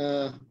think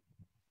Prof.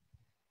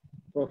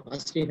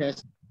 Ashraf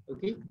has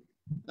okay.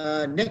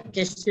 Next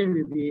question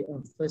will be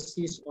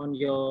emphasis on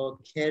your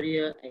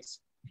career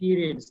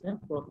experience,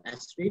 Prof.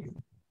 Ashraf.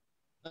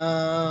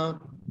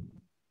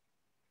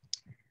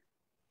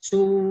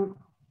 So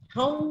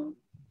how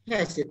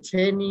has the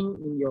training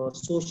in your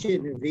social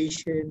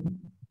innovation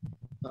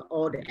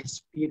or the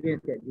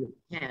experience that you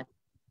had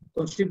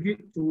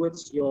contribute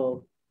towards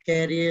your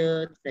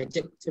career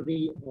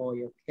trajectory or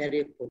your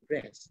career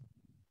progress?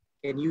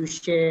 Can you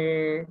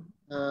share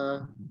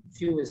a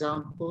few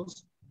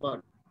examples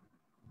about?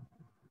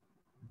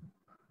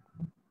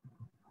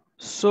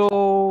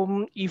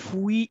 so if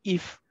we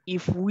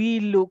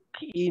look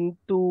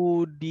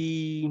into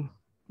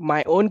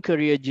my own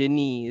career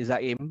journey,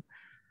 Zaim,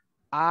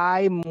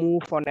 I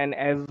move on an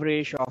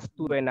average of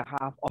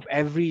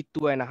every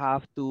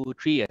 2.5 to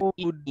 3 years.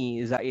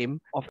 Zaim,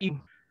 of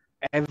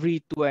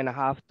every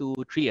 2.5 to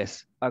 3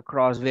 years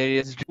across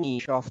various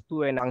journeys of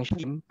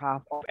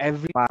 2.5 of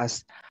every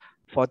past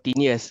 14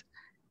 years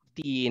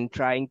in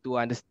trying to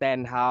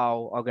understand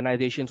how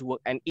organizations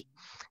work and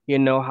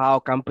how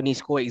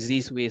companies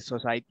coexist with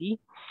society.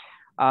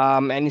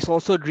 And it's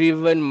also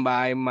driven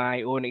by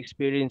my own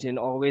experience in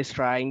always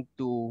trying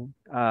to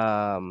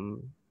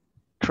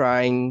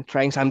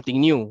trying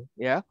something new.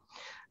 Yeah.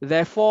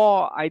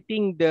 Therefore, I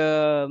think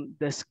the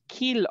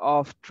skill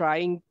of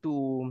trying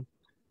to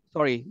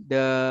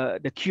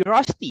the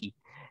curiosity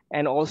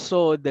and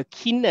also the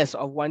keenness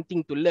of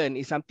wanting to learn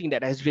is something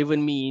that has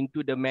driven me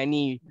into the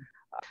many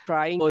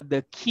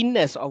the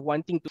keenness of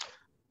wanting to.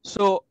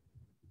 So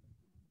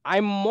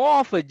I'm more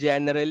of a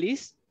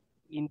generalist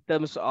in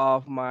terms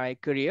of my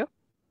career,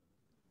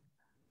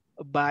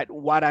 but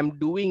what I'm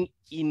doing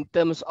in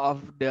terms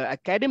of the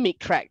academic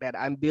track that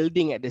I'm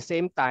building at the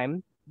same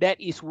time, that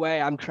is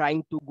where I'm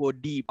trying to go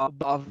deep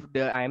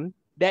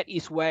that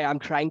is where I'm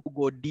trying to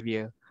go deep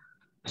here.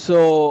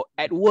 So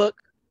at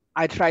work,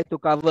 I try to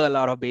cover a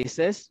lot of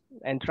bases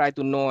and try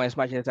to know as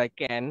much as I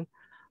can.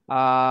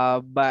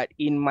 But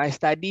in my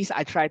studies,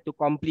 I try to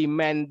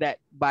complement that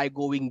by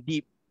going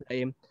deep.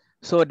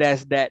 So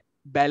there's that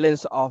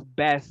balance of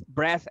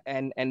breadth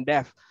and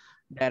depth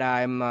that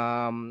I'm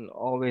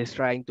always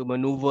trying to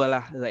maneuver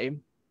lah, Zaim.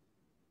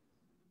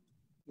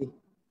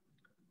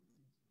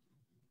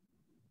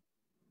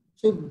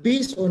 So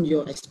based on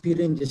your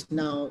experience just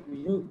now,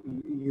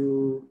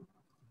 you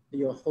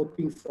you're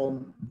hopping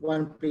from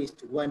one place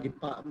to one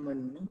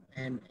department, no?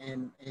 And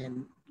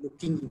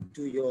looking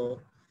into your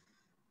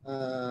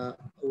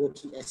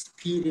working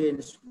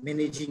experience,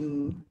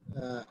 managing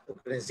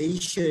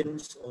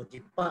organizations or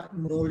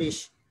department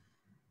knowledge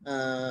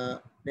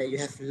that you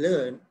have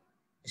learned,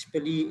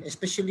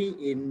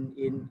 especially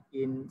in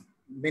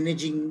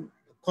managing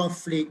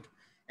conflict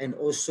and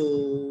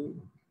also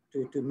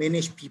to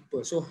manage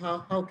people. So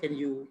how can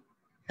you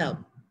help?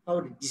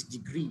 How this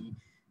degree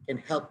can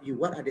help you?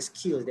 What are the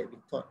skills that we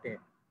taught there?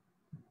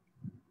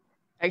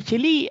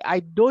 Actually,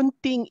 I don't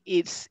think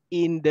it's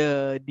in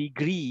the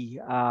degree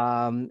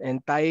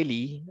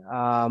entirely,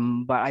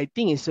 but I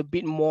think it's a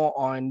bit more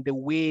on the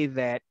way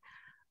that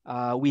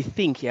we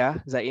think, yeah,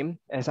 Zaim,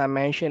 as I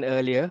mentioned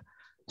earlier.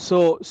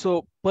 So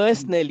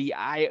personally,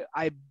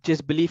 I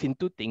just believe in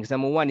two things.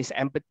 Number one is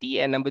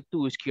empathy, and number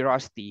two is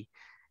curiosity.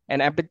 And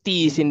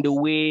empathy is in the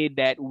way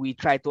that we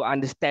try to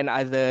understand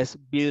others,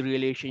 build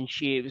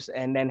relationships,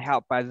 and then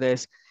help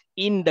others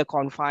in the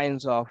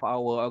confines of our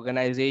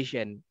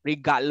organization,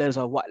 regardless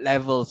of what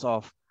levels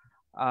of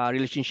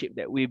relationship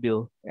that we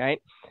build,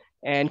 right?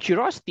 And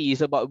curiosity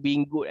is about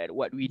being good at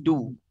what we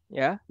do.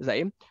 Yeah,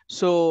 Zaim.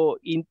 So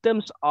in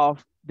terms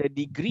of the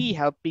degree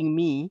helping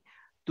me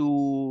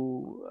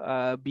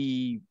to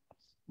be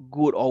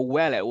good or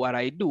well at what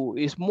I do,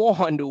 is more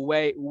on the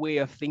way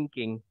of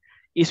thinking.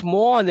 It's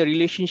more on the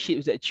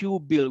relationships that you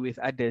build with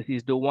others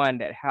is the one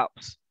that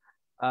helps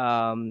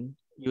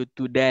you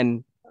to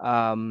then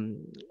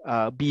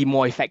be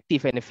more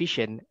effective and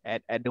efficient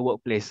at the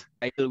workplace.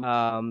 Be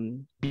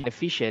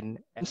efficient.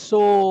 And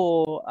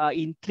so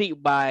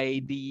intrigued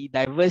by the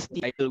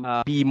diversity,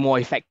 be more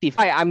effective.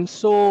 I'm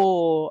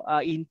so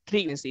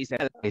intrigued.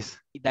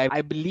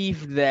 I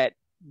believe that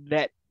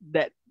that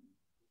that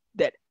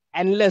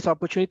endless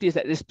opportunities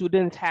that the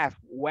students have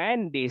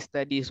when they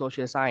study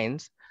social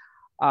science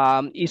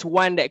is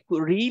one that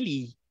could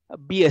really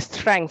be a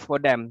strength for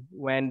them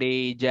when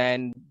they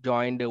join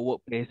the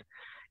workplace.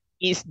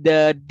 Is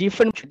the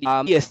different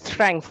be a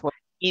strength for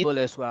people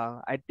as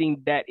well. I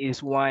think that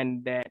is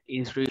one that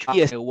is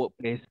really a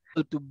workplace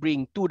to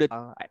bring to the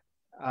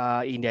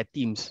in their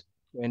teams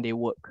when they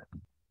work.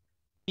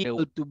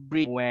 Able to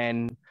bring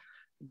when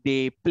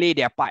they play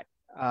their part.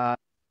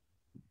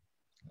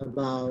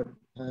 About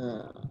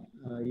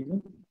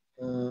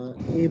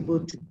able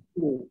to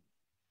grow.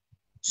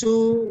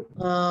 So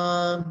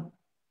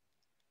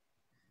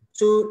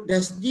so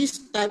does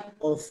this type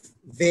of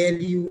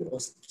value or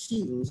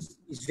skills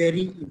is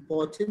very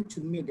important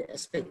to meet the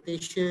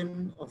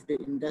expectation of the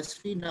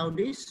industry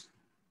nowadays?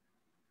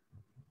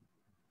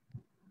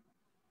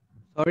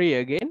 Sorry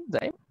again,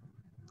 Zaim.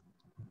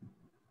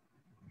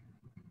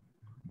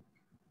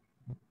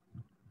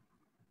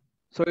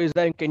 Sorry,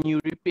 Zaim, can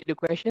you repeat the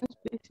questions,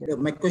 please?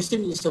 My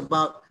question is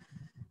about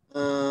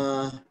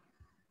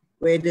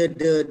whether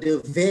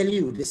the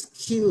value, the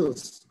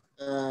skills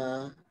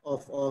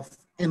of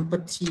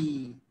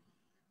empathy,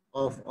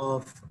 of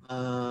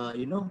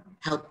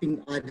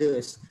helping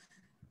others,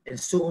 and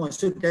so on.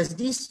 So does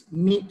this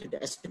meet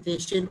the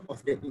expectation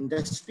of the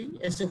industry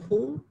as a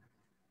whole?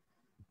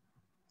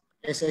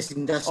 As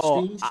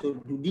industry, so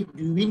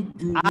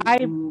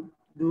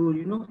do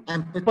you know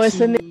empathy,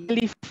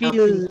 personally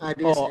feel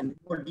others, and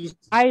all these?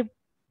 I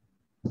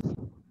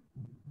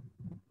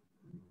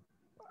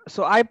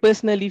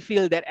personally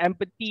feel that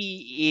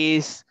empathy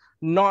is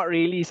not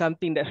really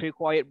something that's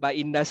required by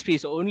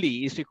industries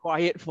only. It's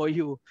required for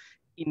you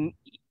in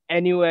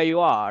anywhere you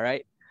are,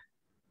 right?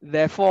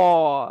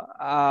 Therefore,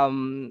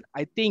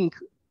 I think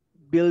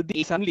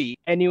building only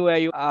anywhere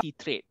you are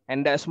trait,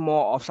 and that's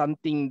more of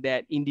something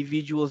that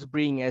individuals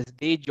bring as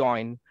they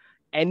join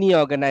any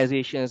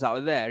organizations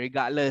out there,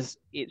 regardless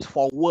it's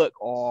for work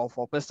or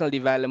for personal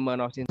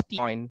development or since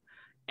join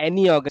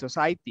any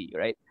society,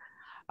 right?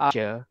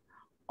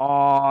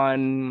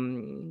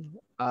 On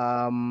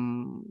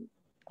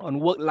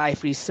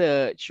work-life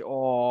research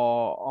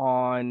or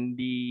on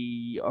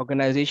the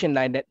organization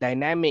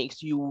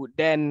dynamics, you would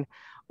then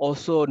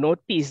also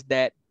notice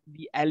that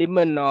the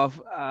element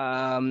of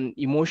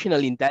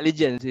emotional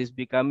intelligence is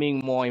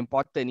becoming more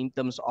important in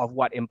terms of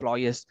what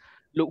employers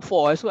look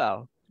for as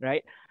well,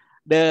 right?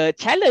 The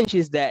challenge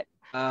is that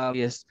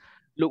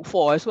look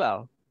for as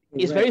well.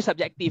 It's very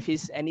subjective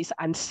and it's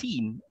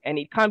unseen and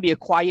it can't be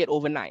acquired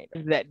overnight.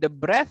 That the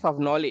breadth of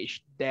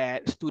knowledge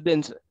that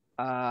students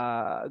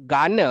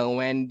garner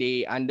when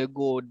they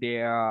undergo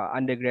their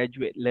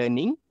undergraduate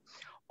learning,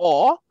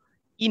 or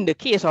in the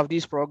case of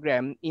this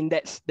program, in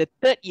that's the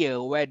third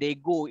year where they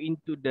go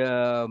into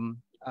the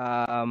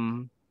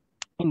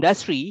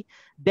industry,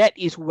 that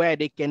is where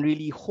they can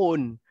really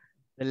hone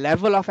the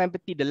level of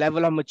empathy, the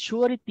level of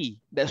maturity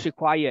that's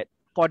required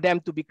for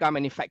them to become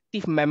an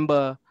effective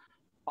member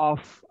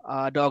of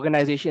the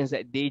organizations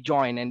that they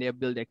join and they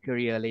build their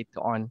career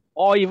later on,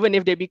 or even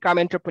if they become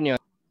entrepreneurs.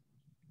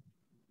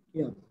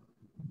 Yeah,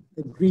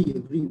 agree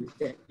with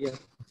that. Yeah.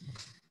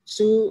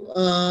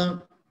 So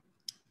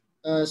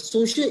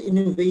social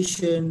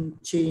innovation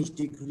change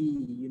degree,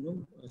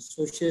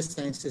 social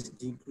sciences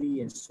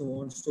degree, and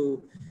so on.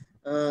 So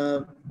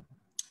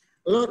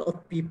a lot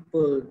of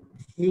people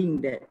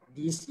think that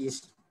this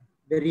is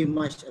very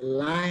much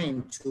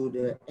aligned to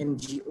the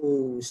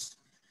NGOs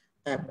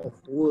type of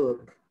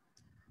work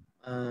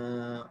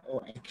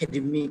or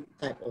academic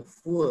type of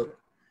work,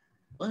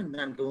 or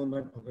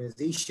non-government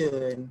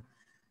organization,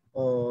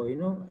 or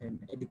an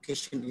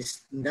education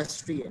is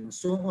industry and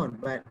so on.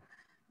 But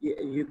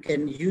you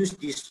can use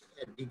this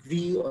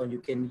degree, or you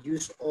can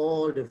use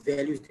all the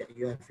values that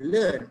you have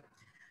learned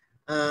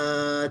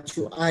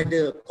to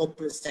other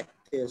corporate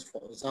sectors,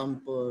 for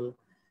example.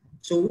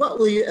 So what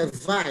will you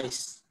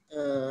advise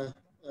to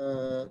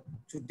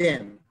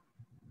them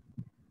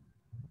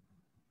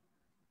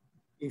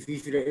if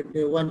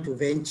they want to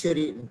venture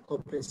it in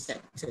corporate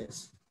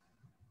sectors?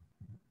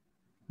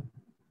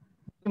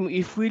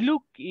 If we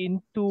look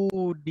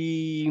into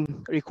the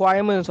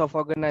requirements of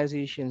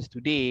organizations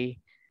today,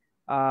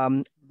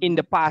 in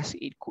the past,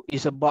 it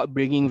is about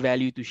bringing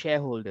value to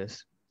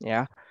shareholders.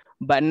 Yeah.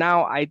 But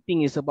now I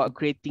think it's about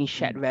creating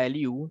shared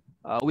value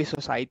with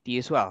society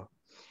as well.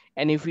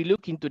 And if we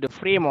look into the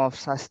frame of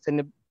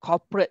sustainable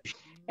corporate,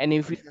 and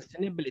if we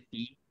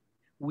sustainability,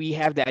 we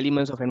have the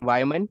elements of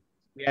environment,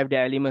 we have the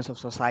elements of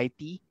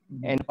society,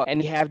 and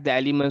we have the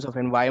elements of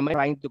environment,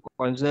 trying to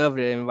conserve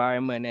the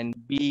environment and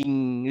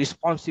being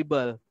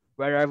responsible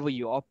wherever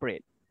you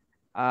operate.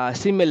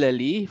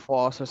 Similarly,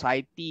 for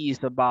society,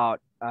 is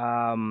about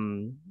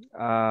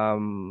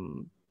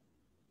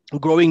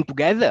growing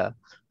together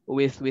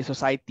with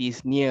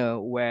societies near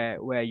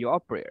where you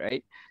operate,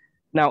 right?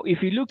 Now,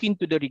 if you look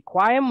into the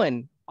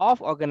requirement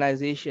of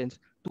organizations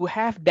to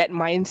have that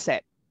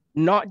mindset,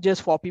 not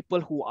just for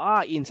people who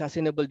are in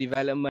sustainable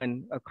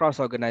development across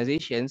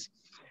organizations,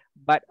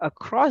 but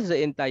across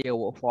the entire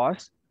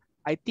workforce,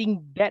 I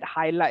think that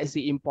highlights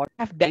the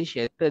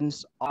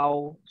importance of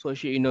how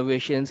social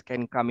innovations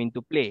can come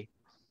into play.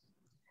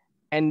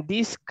 And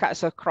this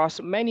cuts across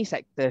many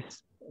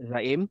sectors,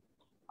 Zaim,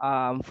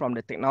 from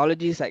the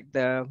technology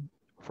sector,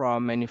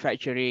 from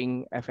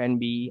manufacturing,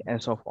 F&B,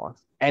 and so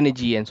forth,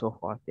 energy, and so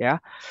forth. Yeah.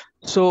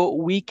 So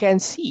we can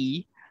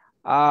see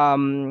how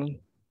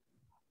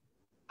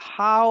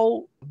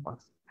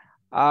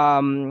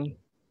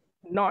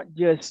not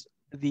just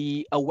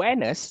the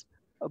awareness,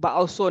 but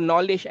also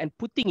knowledge and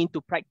putting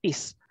into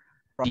practice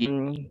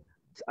from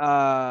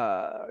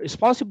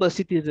responsible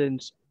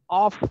citizens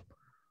of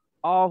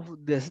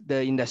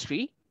the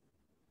industry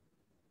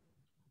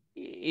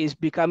is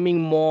becoming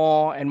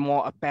more and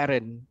more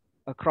apparent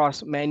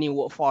across many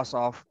workforce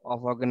of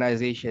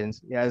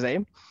organizations. Yeah,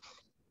 Zaim.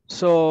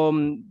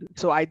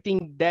 So I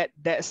think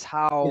that's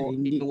how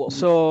it works.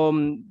 So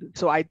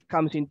it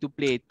comes into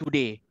play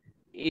today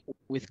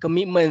with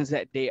commitments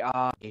that they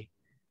are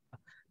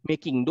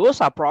making.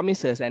 Those are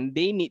promises, and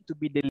they need to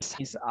be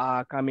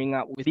are coming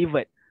up with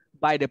delivered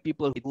by the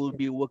people who will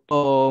be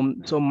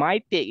working. So my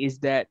take is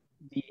that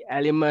the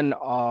element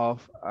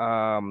of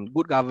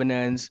good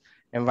governance,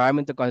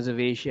 environmental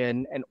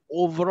conservation, and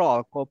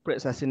overall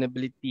corporate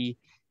sustainability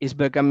is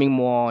becoming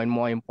more and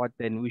more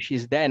important, which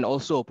is then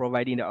also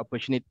providing the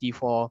opportunity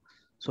for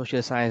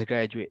social science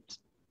graduates.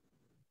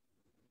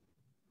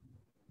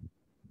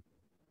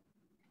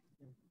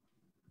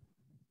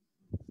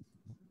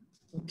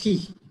 Okay,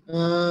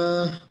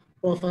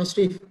 Prof.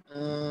 Ashrif,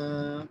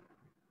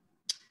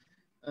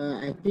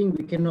 I think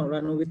we cannot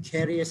run away with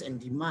carriers and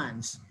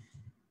demands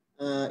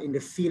in the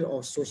field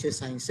of social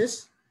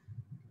sciences,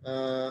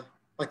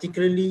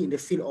 particularly in the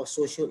field of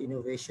social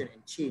innovation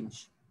and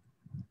change.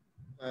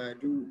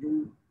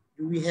 Do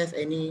we have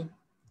any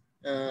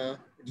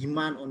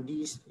demand on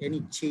these,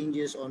 any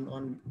changes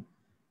on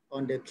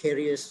the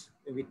carriers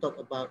when we talk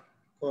about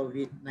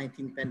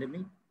COVID-19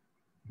 pandemic?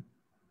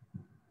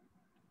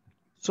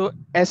 So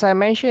as I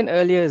mentioned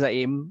earlier,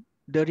 Zaim,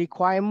 the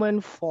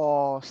requirement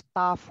for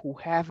staff who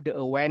have the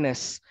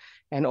awareness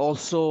and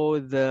also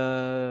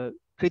the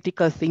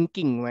critical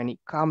thinking when it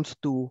comes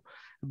to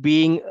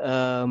being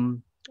a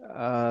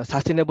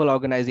sustainable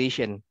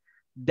organization,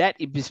 that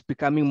is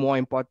becoming more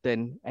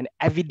important and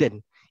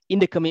evident in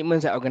the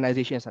commitments that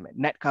organizations have made,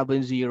 net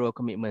carbon zero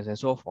commitments and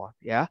so forth.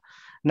 Yeah.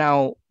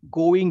 Now,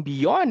 going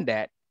beyond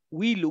that,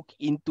 we look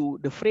into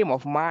the frame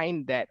of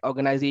mind that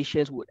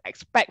organizations would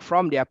expect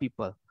from their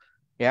people.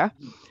 Yeah.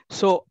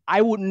 So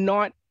I would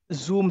not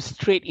zoom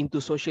straight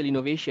into social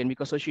innovation,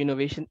 because social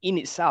innovation in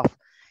itself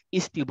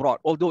is still broad,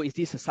 although it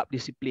is a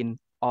subdiscipline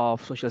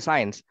of social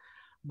science.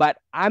 But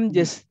I'm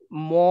just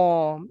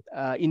more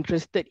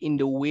interested in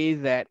the way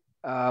that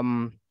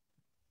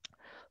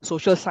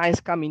social science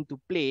come into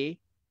play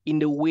in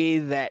the way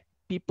that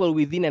people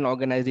within an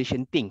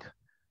organization think.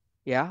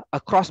 Yeah,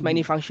 across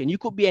many functions. You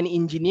could be an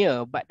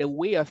engineer, but the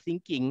way of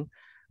thinking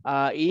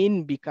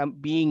in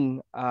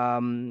being a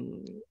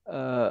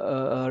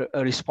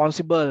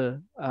responsible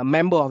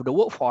member of the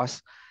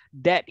workforce,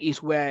 that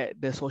is where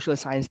the social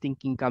science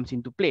thinking comes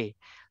into play.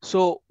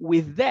 So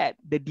with that,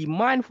 the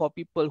demand for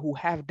people who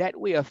have that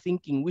way of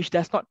thinking, which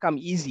does not come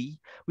easy,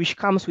 which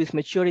comes with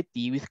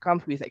maturity, which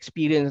comes with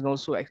experience and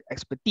also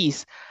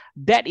expertise,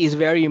 that is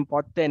very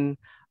important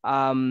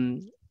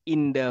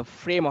in the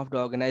frame of the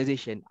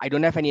organization. I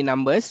don't have any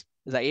numbers,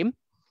 Zaim,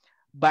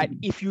 But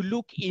if you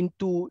look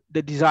into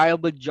the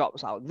desirable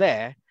jobs out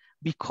there,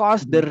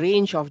 because the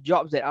range of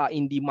jobs that are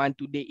in demand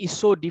today is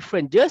so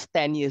different just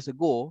 10 years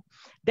ago,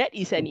 that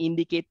is an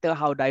indicator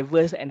how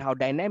diverse and how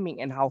dynamic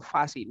and how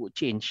fast it would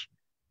change.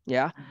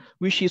 Yeah,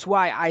 which is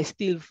why I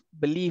still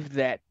believe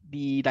that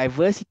the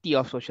diversity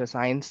of social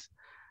science,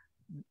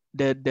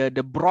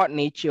 the broad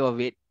nature of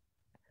it,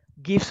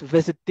 gives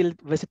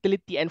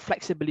versatility and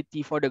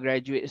flexibility for the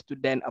graduates to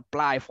then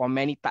apply for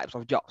many types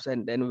of jobs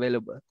and then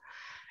available.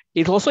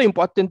 It's also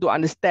important to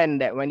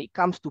understand that when it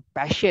comes to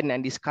passion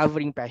and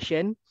discovering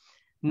passion,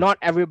 not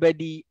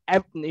everybody,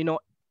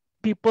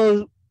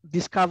 people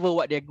discover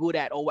what they're good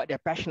at or what they're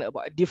passionate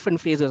about at different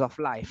phases of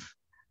life,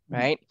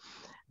 right?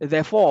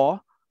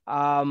 Therefore,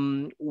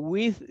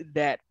 with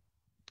that,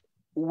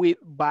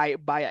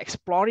 by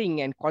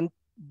exploring and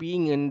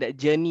being in that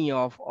journey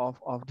of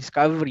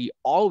discovery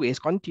always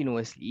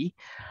continuously,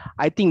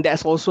 I think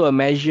that's also a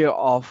measure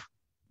of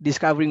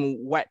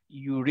discovering what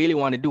you really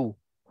want to do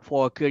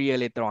for a career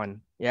later on.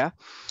 Yeah.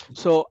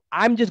 So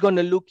I'm just going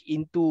to look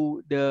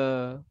into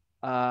the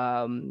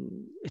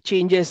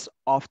changes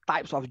of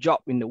types of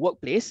job in the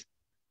workplace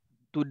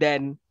to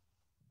then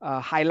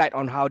highlight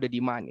on how the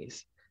demand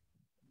is.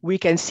 We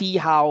can see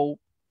how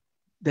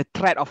the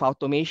threat of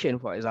automation,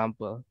 for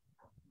example,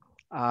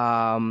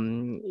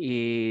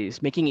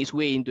 is making its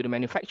way into the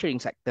manufacturing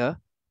sector.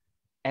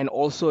 And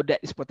also that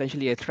is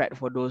potentially a threat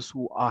for those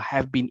who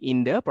have been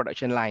in the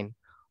production line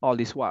all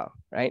this while,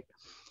 right?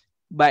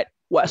 But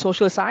what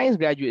social science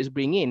graduates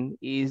bring in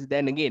is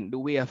then again, the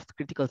way of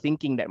critical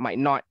thinking that might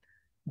not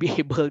be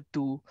able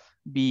to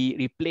be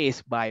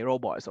replaced by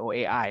robots or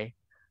AI.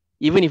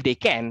 Even if they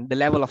can, the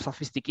level of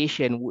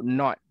sophistication would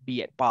not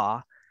be at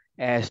par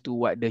as to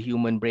what the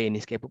human brain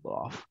is capable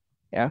of.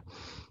 Yeah.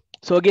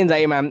 So again,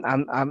 Zaim,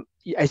 I'm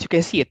as you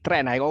can see a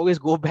trend. I always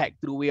go back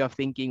to the way of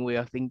thinking,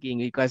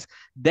 because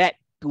that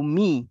to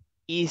me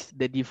is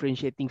the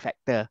differentiating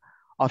factor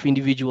of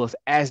individuals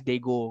as they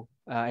go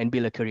and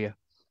build a career.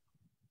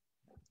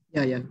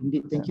 Yeah,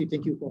 indeed.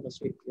 Thank you,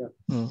 Professor. Yeah.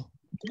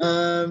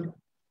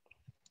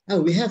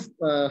 We have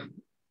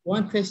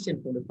one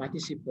question from the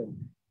participant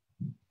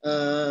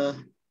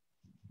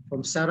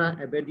from Sarah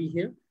Abedi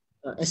here.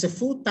 As a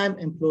full-time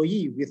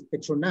employee with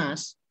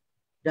Petronas,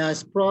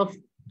 does Prof.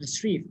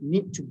 Ashrif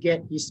need to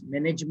get his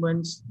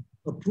management's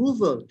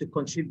approval to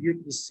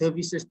contribute his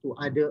services to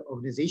other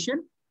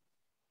organizations?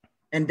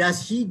 And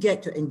does he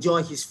get to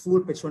enjoy his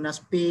full Petronas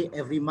pay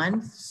every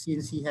month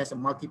since he has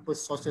multiple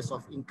sources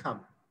of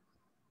income?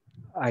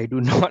 I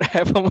do not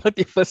have a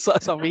multiple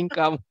source of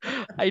income.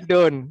 I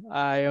don't.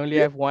 I only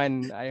have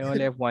one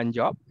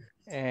job,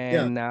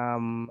 and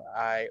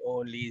I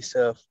only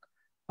serve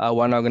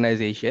one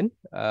organization,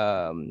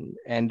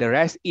 and the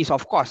rest is,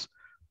 of course,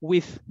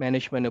 with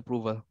management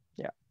approval.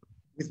 Yeah.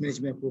 With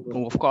management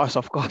approval. Of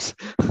course.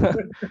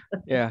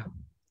 Yeah.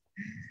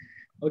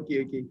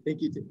 Okay.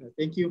 Thank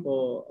you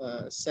for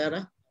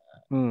Sarah.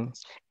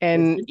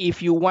 And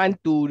if you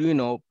want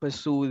to,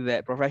 pursue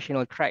that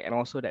professional track and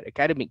also that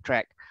academic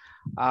track,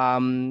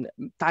 time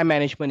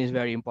management is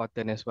very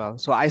important as well.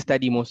 So I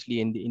study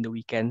mostly in the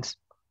weekends.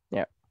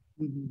 Yeah.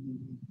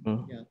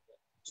 Yeah.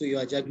 So you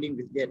are juggling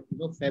with that,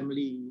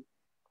 family.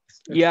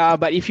 Yeah,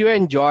 but if you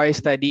enjoy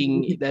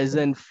studying, it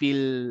doesn't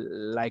feel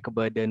like a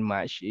burden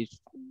much.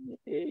 It's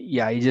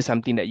just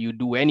something that you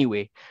do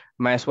anyway.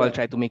 Might as well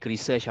try to make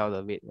research out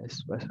of it.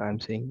 That's what I'm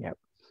saying. Yeah.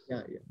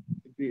 Yeah.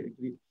 Agree.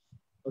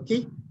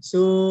 Okay.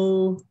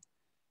 So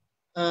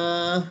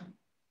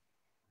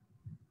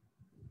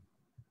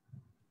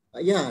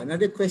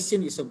another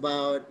question is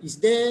about, is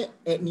there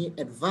any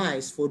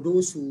advice for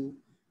those who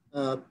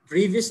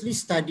previously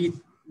studied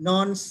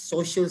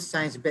non-social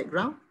science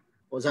background,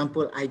 for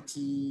example,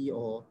 IT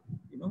or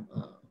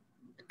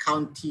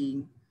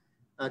accounting?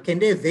 Can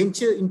they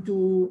venture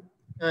into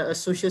a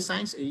social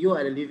science? You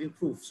are a living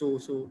proof,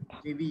 so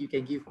maybe you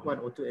can give one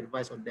or two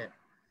advice on that.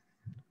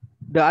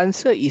 The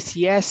answer is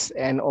yes,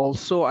 and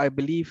also I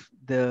believe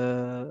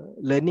the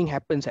learning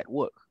happens at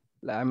work.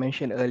 Like I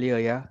mentioned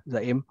earlier,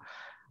 Zaim.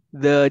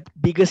 The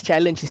biggest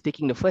challenge is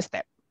taking the first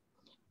step,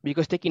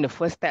 because taking the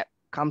first step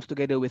comes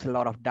together with a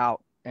lot of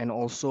doubt, and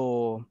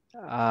also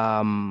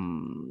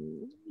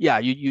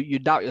you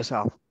doubt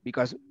yourself,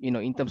 because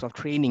in terms of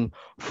training,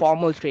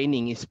 formal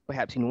training is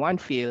perhaps in one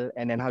field,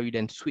 and then how you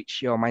then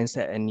switch your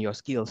mindset and your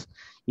skills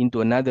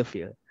into another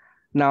field.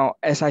 Now,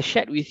 as I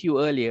shared with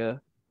you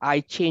earlier,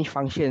 I change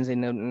functions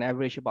in an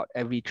average about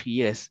every 3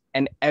 years,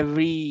 and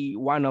every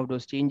one of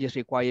those changes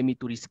require me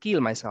to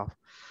reskill myself.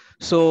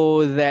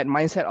 So that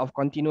mindset of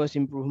continuous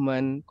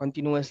improvement,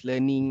 continuous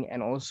learning,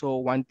 and also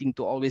wanting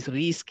to always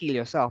reskill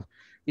yourself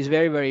is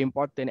very, very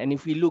important. And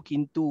if we look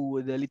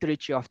into the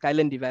literature of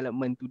talent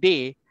development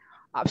today,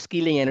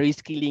 upskilling and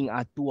reskilling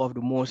are two of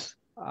the most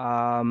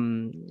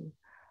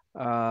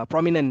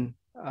prominent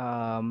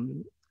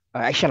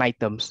action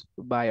items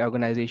by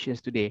organizations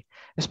today,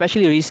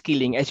 especially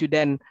reskilling.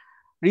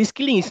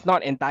 Reskilling is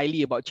not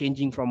entirely about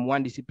changing from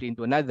one discipline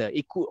to another.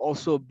 It could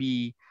also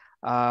be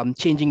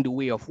changing the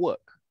way of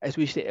work. as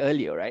we said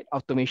earlier, right?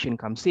 Automation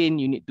comes in,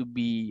 you need to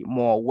be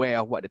more aware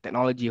of what the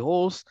technology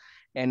holds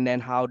and then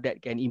how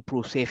that can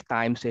improve, save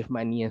time, save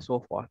money, and so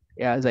forth.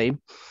 Yeah, Zaim.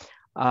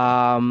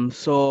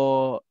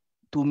 So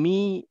to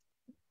me,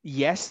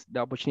 yes, the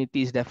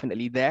opportunity is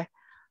definitely there,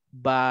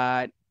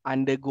 but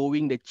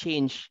undergoing the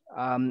change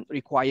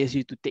requires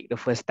you to take the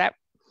first step.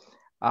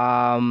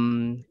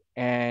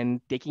 And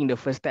taking the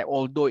first step,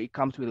 although it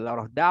comes with a lot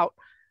of doubt,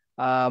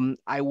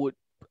 I would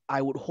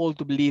hold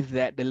to believe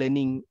that the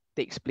learning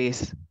takes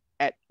place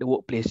at the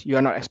workplace. You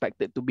are not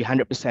expected to be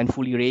 100%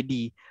 fully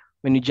ready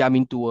when you jump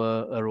into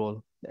a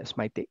role. That's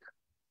my take.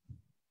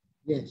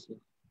 Yes, yes.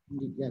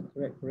 Indeed. Yeah,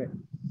 correct.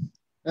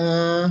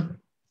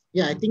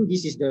 Yeah, I think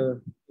this is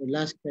the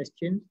last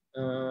question.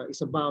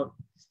 It's about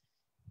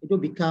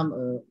become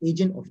an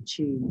agent of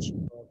change,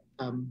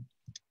 or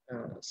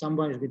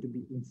someone is going to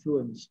be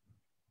influenced.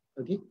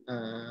 Okay,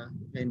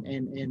 and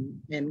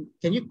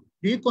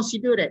do you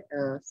consider that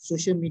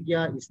social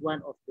media is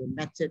one of the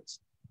methods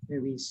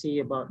when we say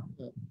about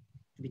to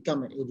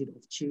become an agent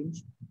of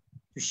change,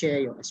 to share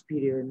your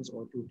experience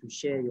or to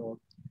share your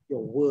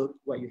work,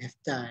 what you have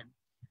done,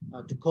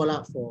 to call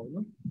out for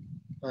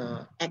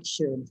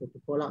actions, or to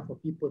call out for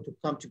people to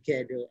come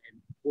together and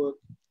work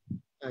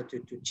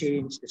to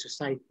change the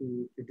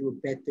society, to do a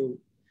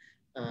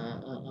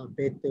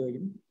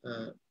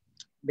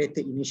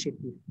better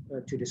initiative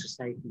to the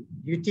society.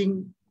 Do you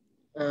think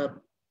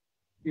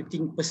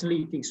personally,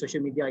 you think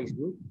social media is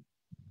good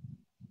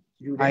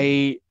to do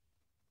that?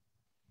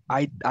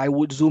 I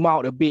would zoom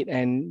out a bit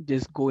and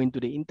just go into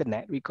the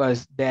internet,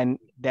 because then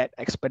that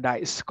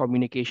expedites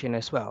communication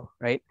as well,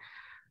 right?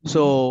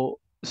 So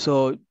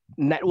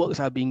networks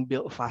are being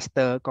built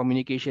faster,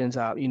 communications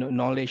are,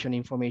 knowledge and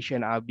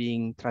information are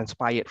being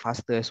transpired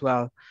faster as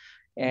well.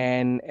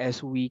 And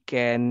as we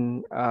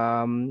can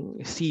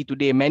see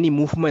today, many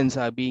movements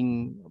are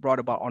being brought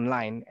about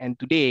online. And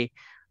today,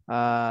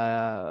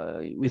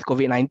 with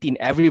COVID-19,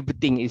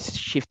 everything is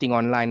shifting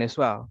online as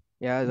well.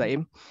 Yeah,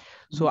 Zaim.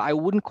 So I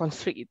wouldn't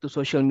constrict it to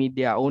social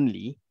media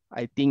only.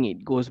 I think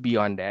it goes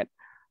beyond that.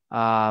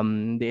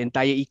 The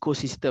entire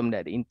ecosystem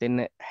that the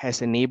internet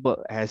has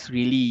enabled has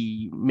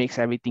really makes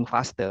everything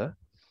faster.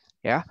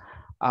 Yeah.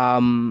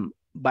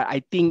 But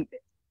I think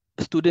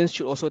students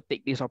should also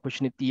take this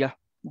opportunity,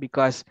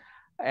 because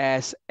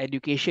as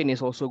education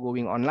is also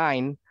going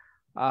online,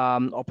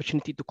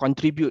 opportunity to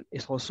contribute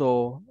is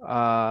also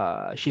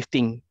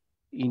shifting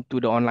into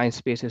the online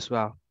space as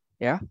well.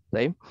 Yeah,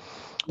 right.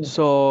 Yeah.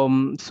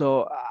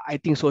 So I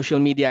think social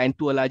media, and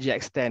to a larger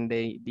extent,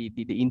 the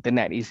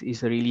internet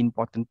is a really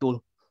important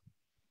tool.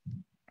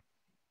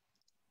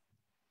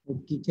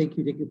 Okay, thank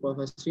you, Prof.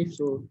 Asrif.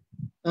 So,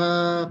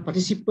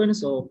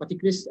 participants or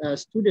particular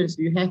students,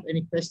 do you have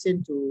any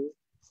question to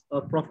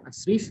Prof.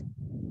 Asrif?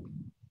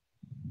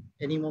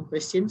 Any more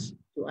questions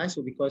to ask?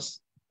 So,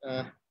 because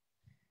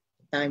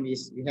time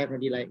is, we have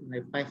already like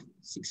 5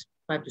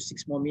 to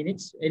 6 more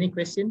minutes. Any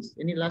questions?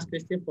 Any last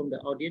question from the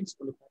audience,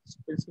 from the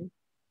participants here?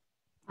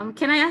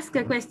 Can I ask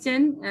a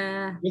question?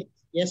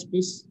 Yes,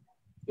 please.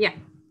 Yeah,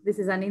 this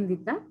is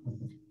Anindita.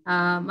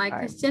 My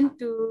question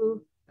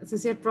to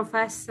Associate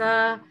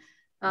Professor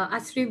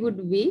Asri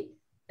would be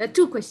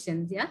 2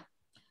 questions. Yeah,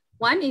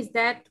 one is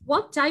that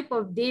what type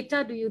of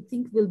data do you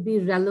think will be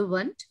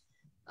relevant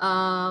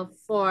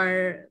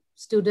for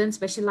students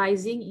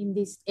specializing in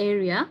this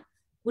area?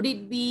 Would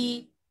it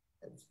be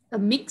a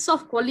mix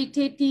of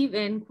qualitative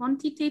and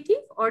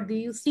quantitative, or do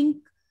you think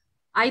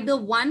either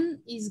one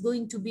is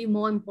going to be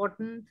more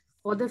important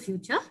for the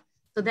future?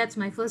 So that's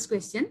my first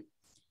question.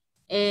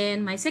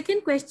 And my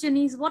second question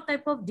is, what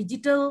type of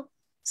digital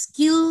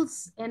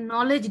skills and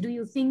knowledge do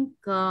you think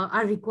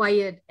are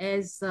required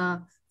as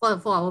for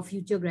our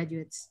future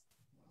graduates?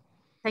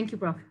 Thank you,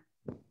 Prof.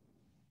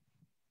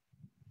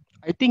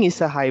 I think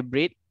it's a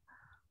hybrid.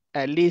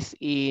 At least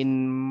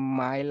in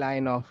my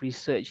line of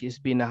research, it's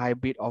been a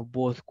hybrid of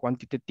both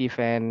quantitative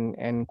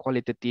and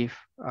qualitative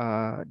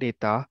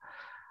data.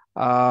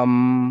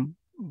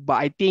 But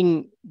I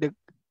think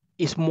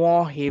it's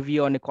more heavy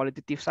on the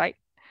qualitative side,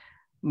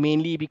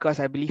 mainly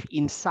because I believe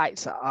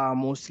insights are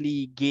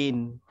mostly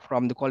gained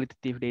from the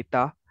qualitative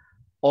data,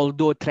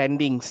 although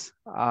trendings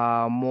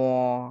are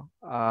more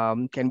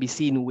can be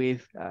seen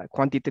with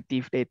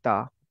quantitative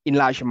data in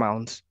large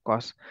amounts, of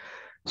course.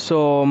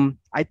 So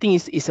I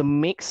think it's a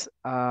mix,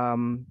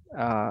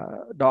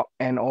 Doc,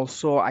 and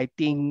also I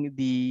think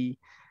the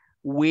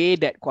way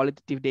that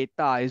qualitative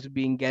data is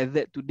being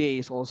gathered today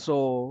is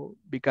also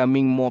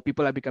becoming more,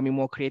 people are becoming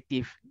more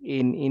creative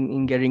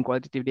in gathering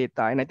qualitative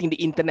data. And I think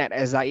the internet,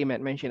 as Zaim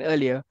had mentioned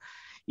earlier,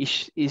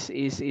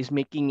 is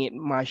making it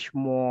much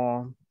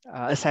more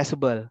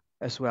accessible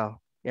as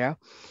well. Yeah.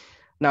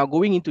 Now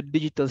going into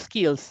digital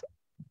skills,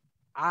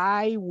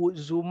 I would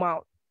zoom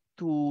out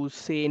to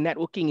say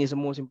networking is the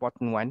most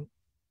important one,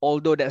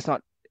 although that's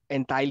not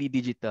entirely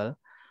digital.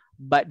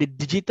 But the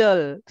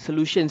digital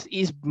solutions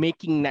is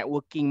making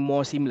networking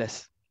more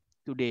seamless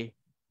today.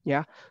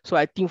 Yeah. So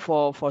I think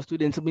for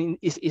students, I mean,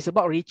 it's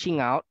about reaching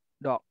out,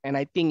 Doc, and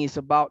I think it's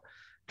about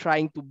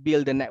trying to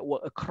build a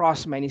network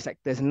across many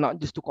sectors,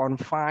 not just to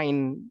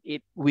confine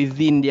it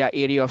within their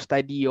area of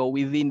study or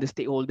within the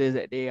stakeholders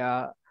that they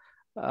are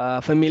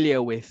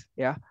familiar with.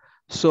 Yeah,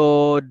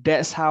 so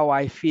that's how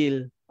I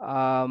feel.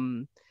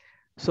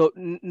 So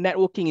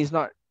networking is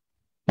not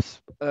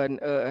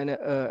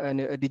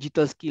a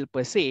digital skill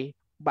per se,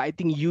 but I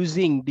think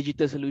using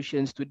digital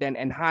solutions to then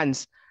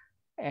enhance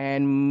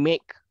and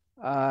make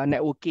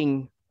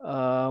networking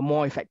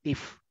more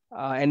effective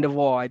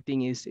endeavor, I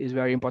think is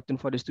very important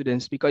for the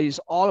students, because it's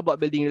all about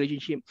building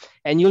relationship,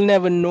 and you'll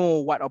never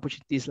know what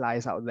opportunities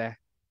lies out there.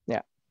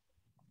 Yeah.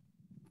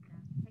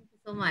 Thank you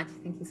so much.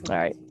 Thank you so much. All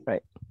right.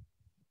 Right.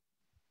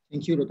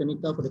 Thank you, Dr.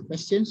 Nita, for the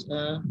questions.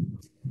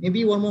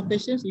 Maybe one more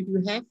question if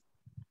you have.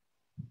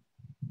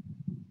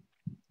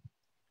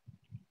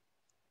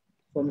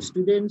 From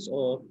students,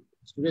 or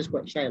students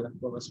quite shy lah,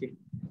 Prof. Asri.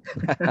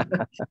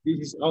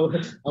 This is our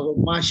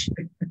March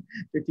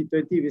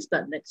 2020. We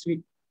start next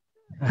week.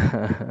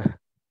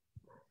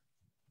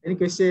 Any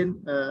question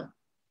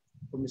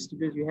from the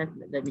students you have?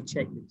 Let me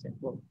check the chat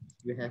box.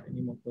 Do you have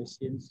any more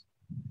questions?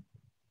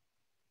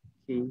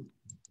 Okay.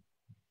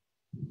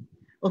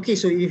 Okay,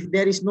 so if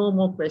there is no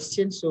more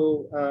questions,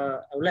 so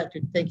I would like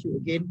to thank you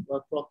again,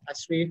 Prof.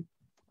 Asri,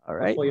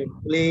 for your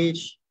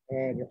knowledge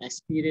and your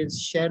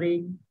experience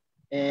sharing.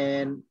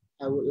 And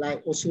I would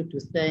like also to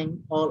thank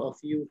all of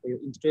you for your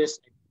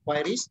interest and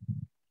inquiries.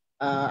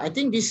 I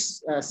think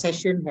this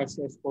session has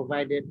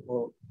provided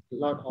a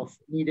lot of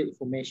needed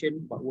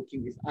information about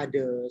working with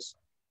others,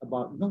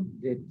 about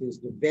the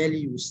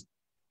values,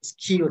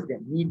 skills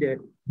that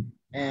needed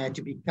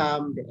to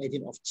become the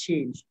agent of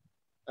change.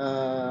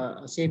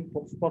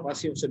 Prof.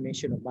 Asri also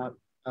mentioned about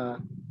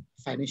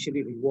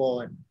financially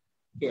reward,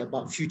 okay,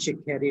 about future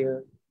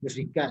career with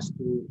regards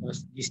to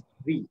this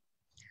degree.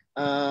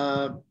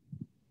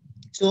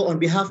 So on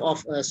behalf of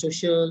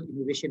Social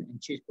Innovation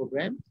and Change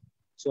Program,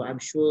 so I'm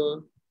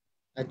sure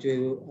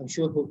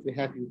hope to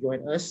have you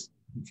join us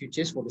in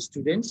futures for the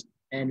students,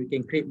 and we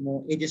can create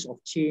more agents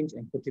of change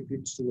and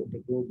contribute to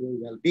the global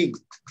well-being.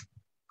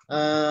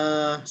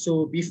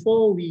 So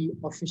before we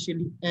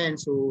officially end,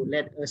 so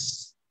let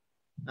us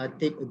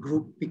take a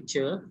group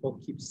picture for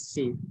keep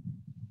safe.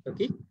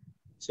 Okay,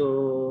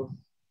 so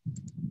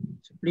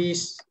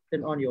please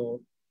turn on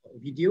your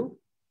video.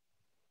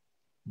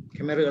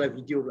 Camera like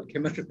video like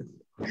camera.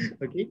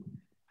 Okay.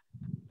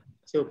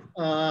 So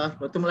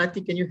Dr.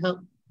 Melati, can you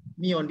help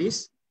me on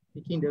this,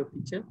 taking the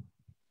picture?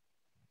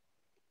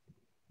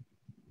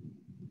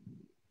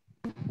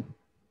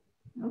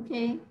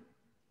 Okay.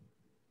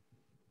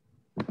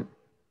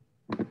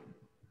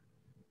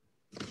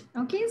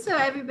 Okay, so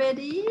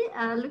everybody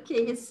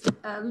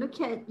look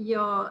at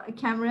your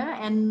camera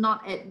and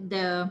not at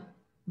the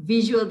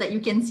visual that you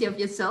can see of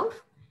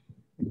yourself.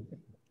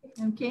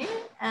 Okay.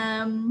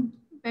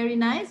 Very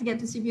nice. Get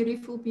to see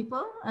beautiful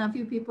people. A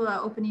few people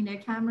are opening their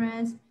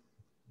cameras.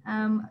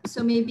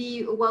 So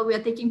maybe while we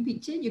are taking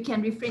picture, you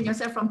can refrain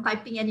yourself from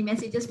typing any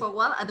messages for a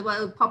while. Otherwise,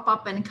 it'll pop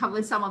up and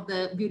cover some of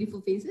the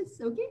beautiful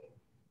faces. Okay.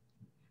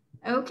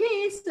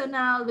 Okay. So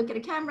now look at the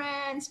camera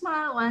and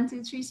smile. 1,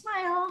 2, 3,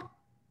 smile.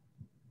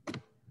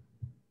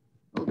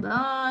 Hold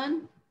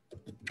on.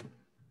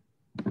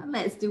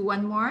 Let's do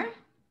one more.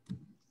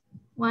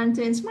 1,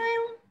 2, and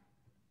smile.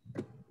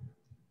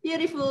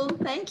 Beautiful.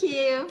 Thank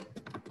you.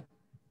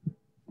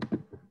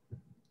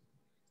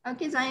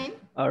 Okay, Zain.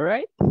 All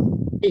right.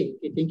 Okay,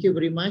 thank you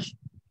very much.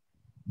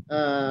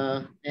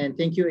 And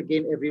thank you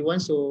again, everyone.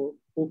 So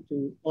hope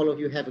to all of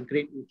you have a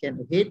great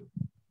weekend ahead.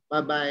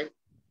 Bye-bye.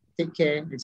 Take care.